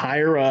 with the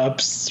higher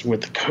ups,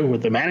 with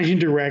the managing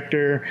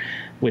director,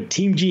 with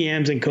team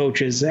GMs and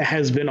coaches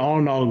has been all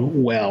in all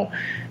well.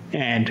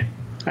 And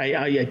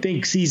I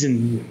think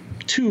season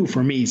 2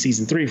 for me,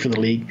 season 3 for the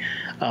league,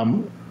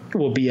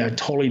 will be a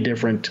totally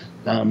different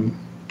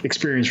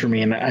experience for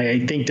me. And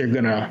I think they're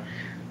going to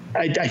 –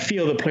 I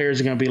feel the players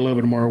are going to be a little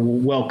bit more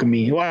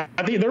welcoming. Well,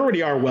 I think they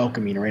already are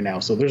welcoming right now,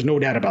 so there's no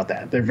doubt about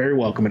that. They're very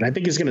welcoming. I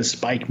think it's going to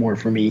spike more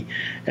for me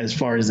as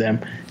far as them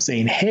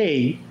saying,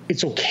 hey,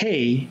 it's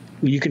okay.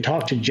 You can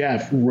talk to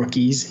Jeff,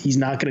 rookies. He's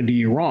not going to do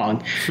you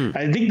wrong.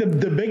 I think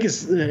the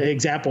biggest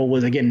example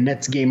was, again,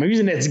 Nets game. I'm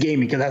using Nets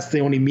gaming because that's the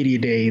only media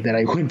day that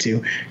I went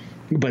to.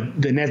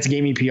 But the Nets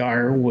gaming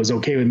PR was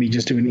okay with me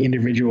just doing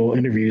individual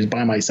interviews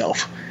by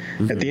myself.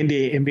 At the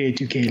NBA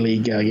 2K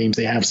League games,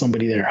 they have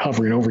somebody there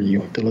hovering over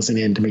you to listen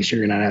in to make sure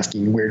you're not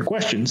asking weird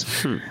questions.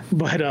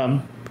 But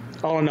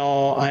all in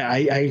all, I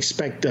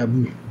expect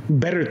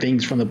better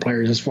things from the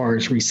players as far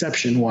as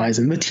reception-wise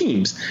and the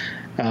teams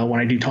when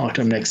I do talk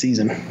to them next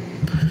season.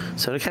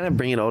 So to kind of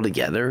bring it all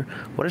together,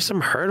 what are some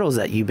hurdles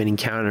that you've been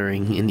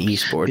encountering in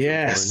esports?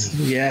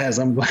 Yes,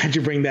 I'm glad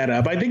you bring that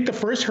up. I think the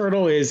first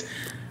hurdle is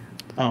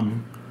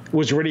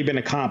was already been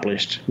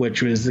accomplished,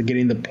 which was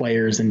getting the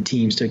players and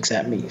teams to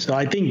accept me. So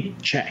I think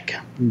check,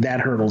 that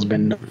hurdle's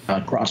been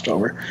crossed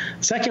over.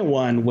 Second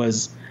one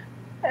was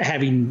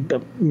having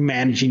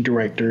managing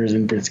directors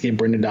and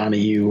Brendan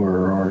Donahue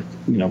or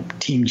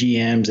team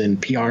GMs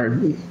and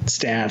PR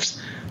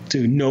staffs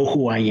to know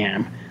who I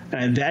am.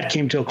 And that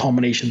came to a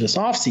culmination this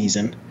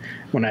offseason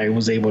when I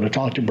was able to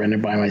talk to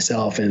Brendan by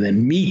myself and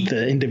then meet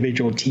the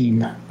individual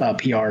team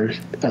PR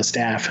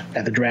staff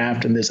at the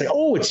draft. And they say,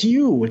 oh, it's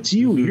you,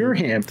 you're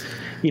him,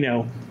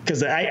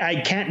 because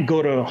I can't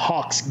go to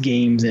Hawks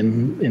games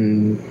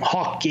and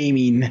Hawk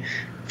gaming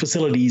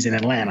facilities in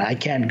Atlanta. I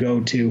can't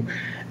go to,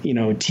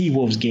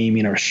 T-Wolves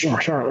gaming or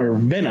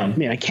Venom. I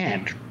mean, I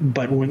can't.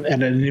 But when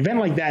at an event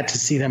like that, to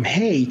see them,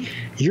 hey,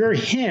 you're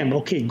him.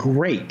 Okay,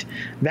 great.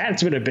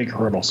 That's been a big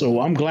hurdle. So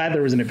I'm glad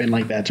there was an event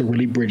like that to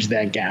really bridge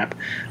that gap.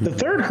 The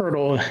third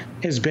hurdle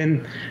has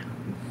been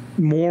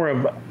more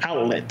of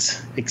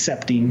outlets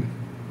accepting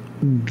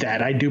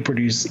that I do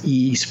produce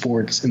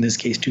esports, in this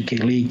case 2K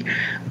League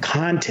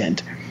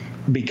content,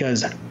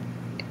 because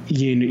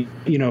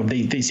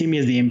they see me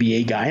as the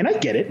NBA guy, and I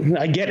get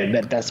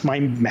it. That's my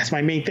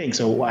main thing.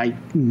 So I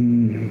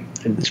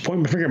just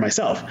point my finger at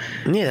myself.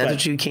 Yeah, that's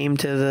what you came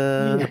to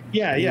the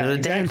exactly.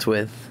 dance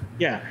with.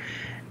 Yeah.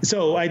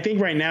 So I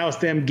think right now it's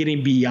them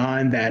getting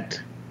beyond that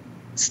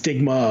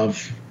stigma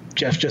of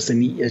just an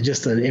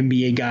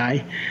NBA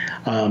guy.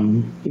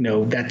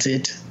 That's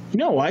it.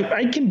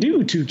 I can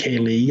do 2K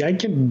League. I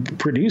can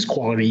produce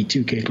quality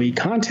 2K League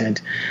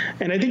content,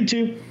 and I think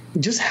too,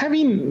 just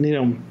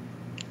having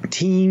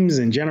teams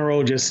in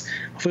general just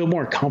feel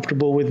more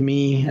comfortable with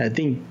me. I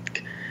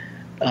think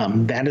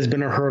that has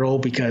been a hurdle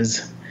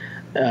because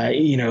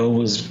it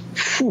was.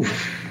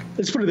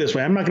 Let's put it this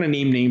way. I'm not going to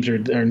name names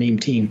or name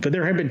teams, but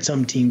there have been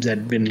some teams that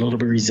have been a little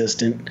bit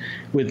resistant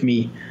with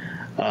me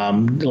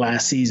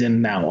last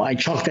season. Now, I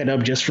chalk that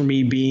up just for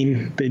me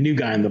being the new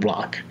guy on the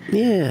block.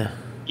 Yeah.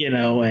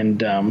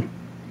 And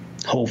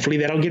hopefully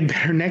that'll get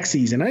better next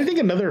season. I think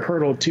another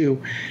hurdle,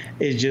 too,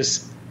 is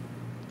just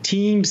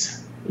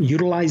teams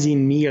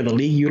utilizing me or the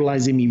league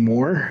utilizing me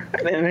more.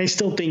 And I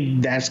still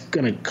think that's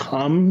going to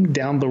come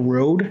down the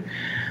road.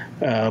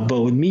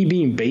 But with me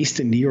being based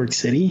in New York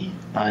City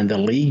and the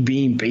league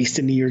being based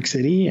in New York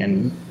City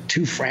and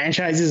 2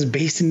 franchises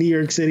based in New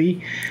York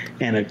City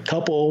and a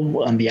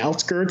couple on the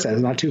outskirts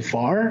that's not too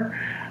far,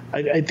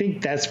 I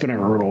think that's been a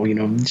hurdle,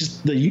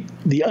 just the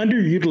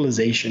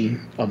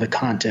underutilization of the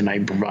content I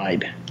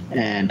provide.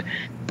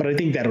 But I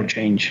think that'll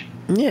change.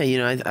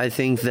 Yeah, I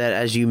think that,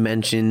 as you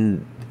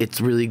mentioned,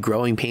 it's really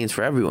growing pains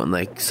for everyone.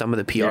 Like some of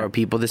the PR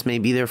people, this may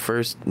be their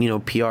first,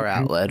 PR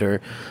outlet,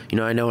 or,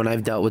 I know when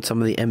I've dealt with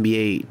some of the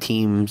NBA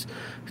teams,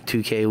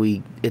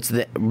 2K, it's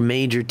the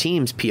major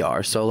teams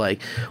PR. So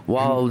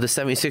while the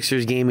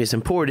 76ers game is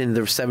important,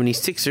 the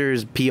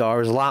 76ers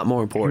PR is a lot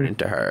more important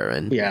to her.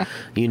 And,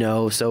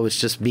 so it's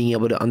just being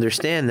able to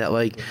understand that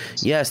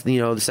yes,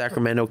 the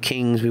Sacramento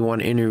Kings, we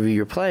want to interview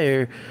your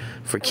player,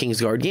 for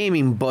Kingsguard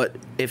Gaming, but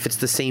if it's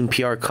the same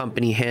PR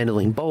company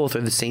handling both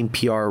or the same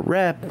PR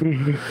rep,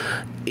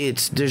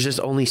 there's just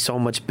only so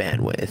much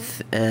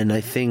bandwidth. And I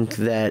think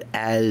that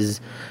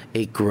as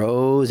it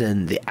grows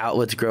and the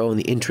outlets grow and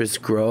the interests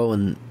grow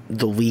and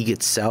the league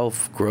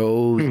itself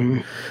grows,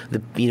 the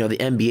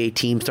NBA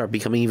teams start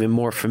becoming even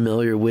more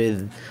familiar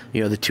with the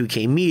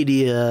 2K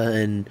media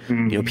and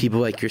people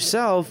like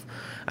yourself,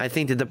 I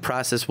think that the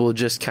process will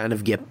just kind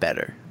of get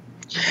better.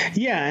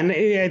 Yeah, and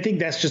I think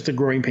that's just the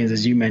growing pains,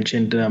 as you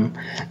mentioned.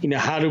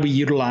 How do we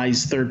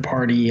utilize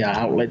third-party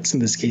outlets? In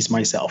this case,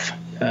 myself.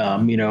 I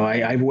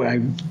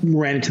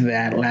ran into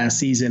that last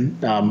season.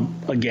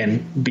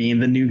 Again, being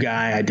the new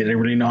guy, I didn't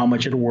really know how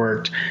much it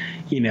worked.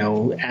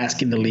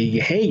 Asking the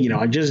league, hey,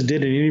 I just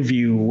did an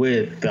interview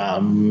with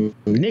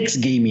Nick's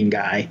gaming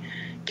guy.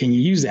 Can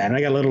you use that? And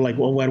I got a little like,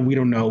 well, what? We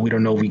don't know. We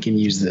don't know if we can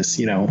use this,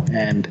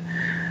 and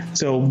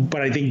so.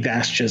 But I think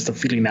that's just a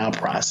feeling out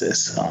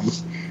process.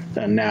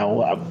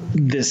 Now,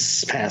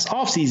 this past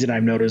offseason,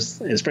 I've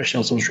noticed, especially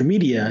on social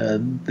media,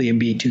 the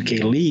NBA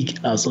 2K League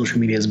social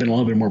media has been a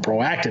little bit more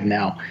proactive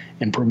now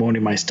in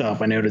promoting my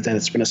stuff. I noticed that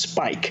it's been a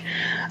spike.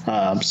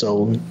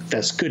 So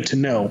that's good to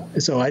know.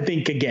 So I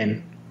think,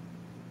 again,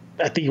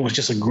 it was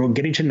just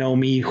getting to know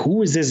me.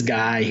 Who is this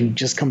guy who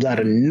just comes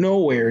out of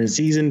nowhere in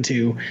season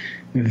 2,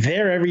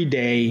 there every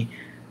day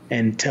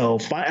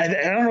until I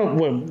don't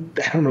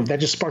know if that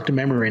just sparked a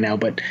memory right now,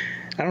 but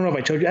I don't know if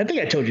I told you. I think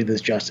I told you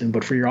this, Justin,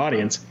 but for your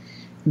audience,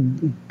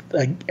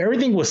 like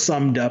everything was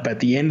summed up at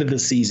the end of the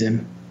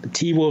season.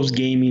 T-Wolves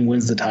Gaming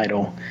wins the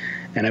title,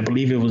 and I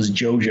believe it was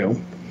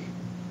JoJo.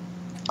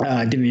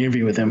 I did an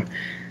interview with him.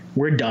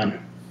 We're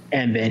done.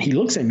 And then he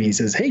looks at me and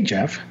says, "Hey,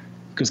 Jeff,"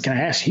 he goes, "Can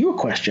I ask you a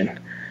question?"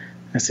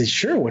 I said,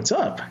 "Sure, what's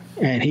up?"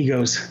 And he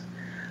goes,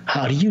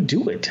 "How do you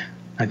do it?"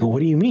 I go, "What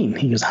do you mean?"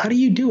 He goes, "How do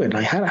you do it?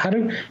 Like, how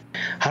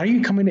do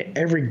you come into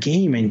every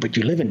game but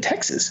you live in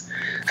Texas?"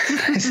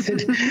 I said,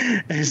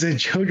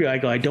 "JoJo," I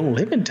go, "I don't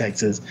live in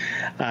Texas."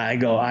 I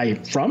go,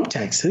 "I'm from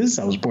Texas.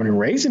 I was born and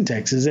raised in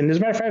Texas. And as a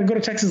matter of fact, I go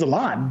to Texas a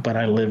lot, but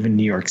I live in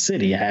New York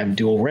City. I have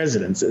dual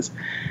residences."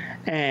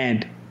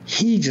 And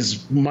he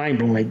just mind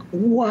blown, like,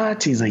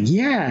 "What?" He's like,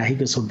 "Yeah." He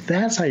goes, "So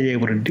that's how you're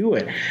able to do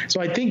it."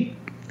 So I think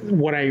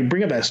what I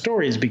bring up that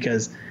story is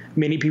because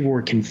many people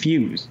were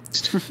confused.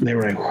 They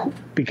were like,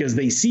 because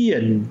they see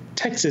a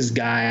Texas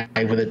guy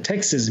with a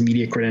Texas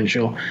media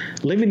credential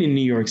living in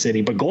New York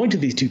City, but going to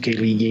these 2K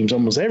League games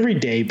almost every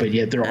day, but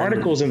yet their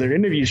articles and their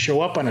interviews show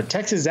up on a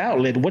Texas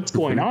outlet. What's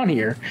going on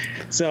here?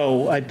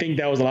 So I think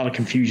that was a lot of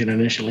confusion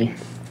initially.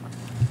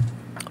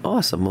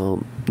 Awesome.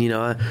 Well,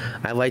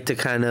 I like to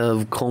kind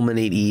of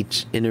culminate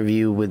each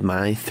interview with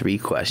my 3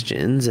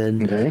 questions,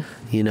 and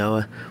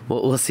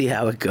we'll see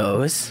how it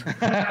goes.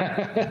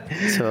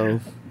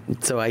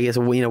 So I guess,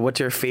 what's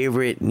your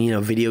favorite,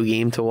 video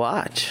game to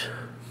watch?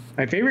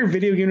 My favorite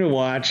video game to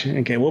watch,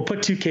 okay, we'll put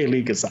 2K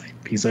League aside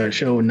because I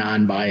show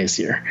non-bias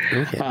here.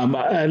 Okay.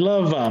 I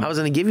love... I was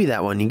going to give you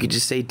that one. You could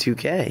just say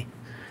 2K.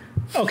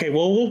 Okay,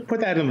 well, we'll put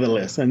that on the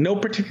list. In no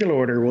particular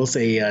order, we'll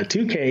say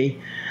 2K.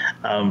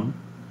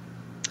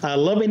 I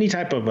love any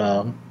type of...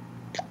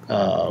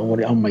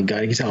 oh my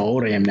God! You can tell how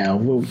old I am now.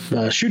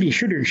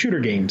 Shooter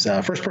games,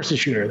 first-person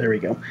shooter. There we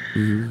go.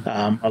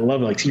 I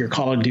love like your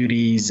Call of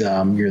Duties,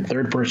 your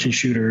third-person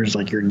shooters,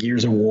 like your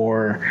Gears of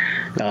War.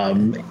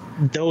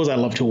 Those I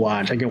love to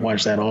watch. I can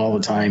watch that all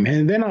the time.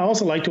 And then I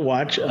also like to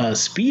watch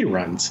speed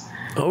runs.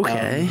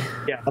 Okay.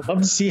 Yeah, I'd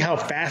love to see how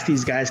fast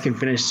these guys can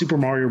finish Super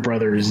Mario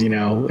Brothers,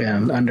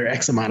 under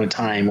X amount of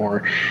time, or,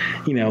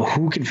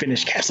 who can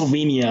finish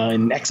Castlevania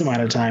in X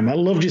amount of time. I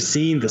love just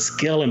seeing the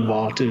skill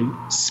involved to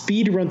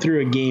speed run through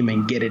a game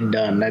and get it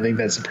done. I think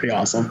that's pretty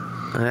awesome.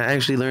 I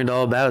actually learned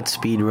all about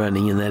speed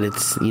running and that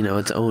it's,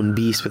 its own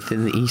beast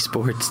within the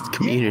esports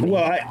community. Yeah,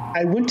 well,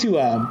 I went to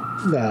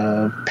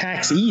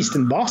PAX East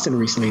in Boston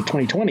recently,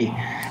 2020,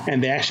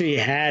 and they actually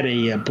had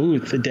a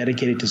booth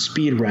dedicated to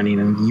speed running,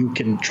 and you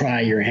can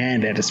try your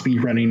hand at a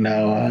speed running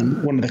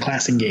one of the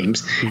classic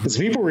games. And so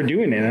people were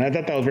doing it, and I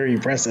thought that was very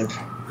impressive.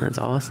 That's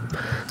awesome.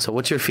 So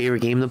what's your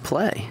favorite game to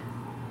play?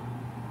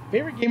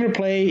 Favorite game to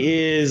play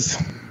is,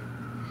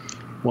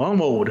 well,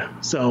 I'm old.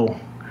 So,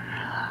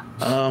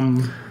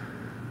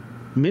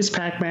 Miss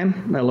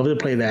Pac-Man. I love to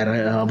play that.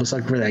 I was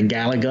looking for that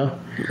Galaga.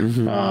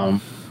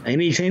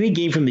 Any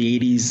game from the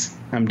 80s,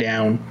 I'm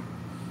down.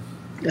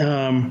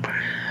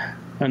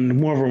 And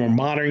more of a more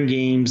modern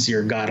games,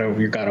 your God of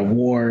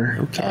War,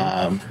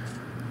 okay.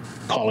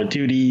 Call of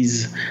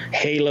Duties,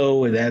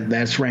 Halo,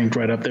 that's ranked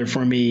right up there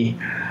for me.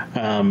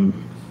 I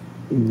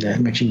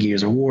mentioned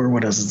Gears of War.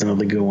 What else is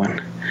another good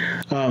one?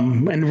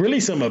 And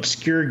really some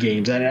obscure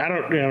games. I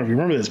don't know if you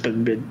remember this,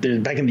 but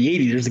back in the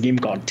 80s, there's a game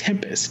called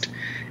Tempest,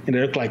 and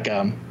it looked like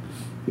a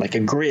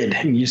grid.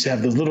 And you used to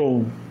have those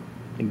little,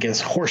 I guess,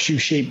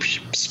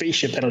 horseshoe-shaped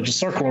spaceship that'll just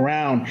circle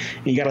around,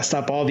 and you got to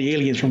stop all the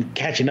aliens from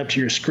catching up to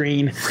your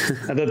screen. I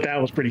thought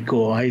that was pretty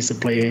cool. I used to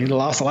play.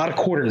 Lost a lot of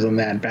quarters on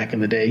that back in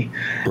the day.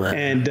 Wow.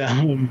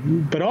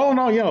 And but all in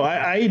all,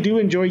 I do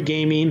enjoy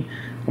gaming.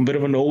 I'm a bit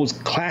of an old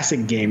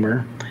classic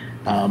gamer.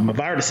 If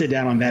I were to sit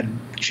down on that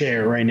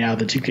chair right now,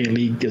 the 2K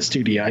League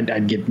studio,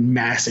 I'd get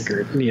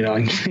massacred.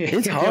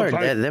 It's hard.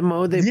 That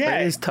mode they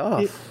play is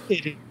tough.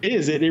 It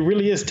is. It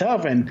really is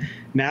tough. And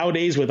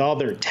nowadays, with all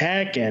their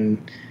tech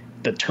and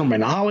the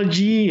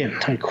terminology, and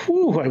I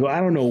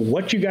don't know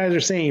what you guys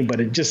are saying, but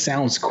it just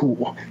sounds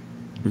cool.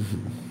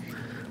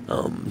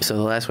 So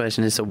the last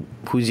question is: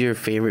 who's your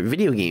favorite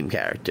video game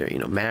character?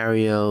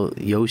 Mario,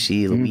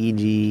 Yoshi,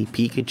 Luigi,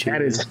 Pikachu.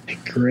 That is a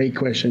great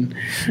question.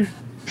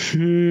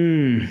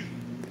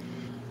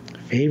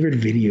 Favorite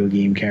video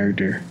game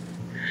character?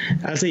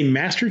 I'd say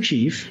Master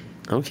Chief.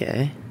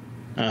 Okay.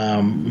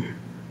 Oh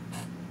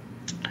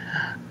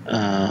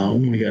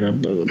my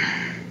god,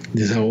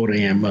 this is how old I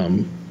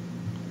am.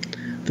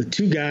 The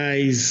two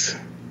guys,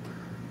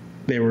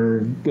 it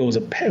was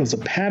a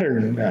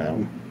pattern.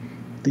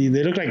 They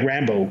look like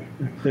Rambo.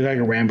 They look like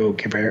a Rambo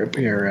pair.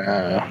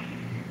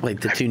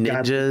 Like the two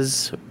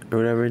ninjas or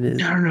whatever it is.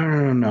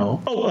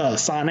 No. Oh,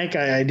 Sonic.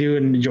 I do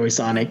enjoy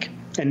Sonic.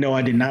 And no,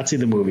 I did not see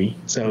the movie.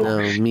 So no,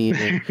 me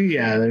either.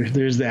 Yeah,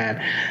 there's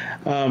that.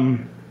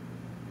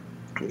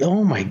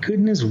 Oh my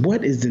goodness,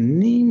 what is the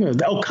name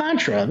of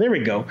Contra? There we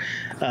go.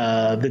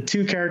 The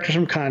two characters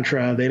from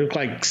Contra, they look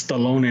like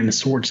Stallone and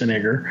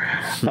Schwarzenegger.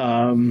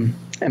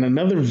 And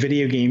another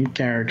video game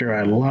character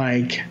I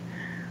like.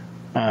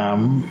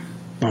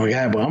 Oh my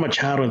god, well, I'm a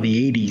child of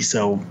the 80s,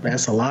 so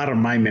that's a lot of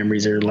my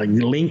memories are like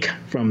Link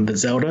from the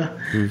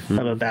Zelda. I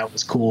thought that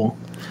was cool.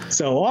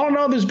 So all in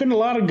all, there's been a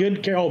lot of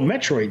good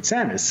Metroid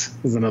Samus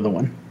is another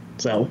one.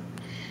 So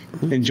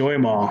enjoy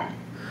them all.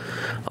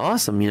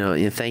 Awesome.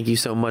 Thank you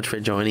so much for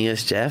joining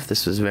us, Jeff.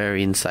 This was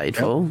very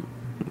insightful.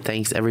 Yep.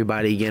 Thanks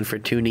everybody again for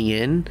tuning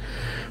in.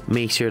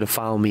 Make sure to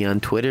follow me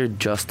on Twitter,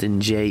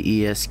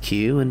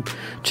 JustinJESQ, and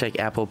check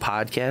Apple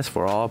Podcasts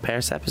for all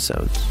past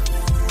episodes.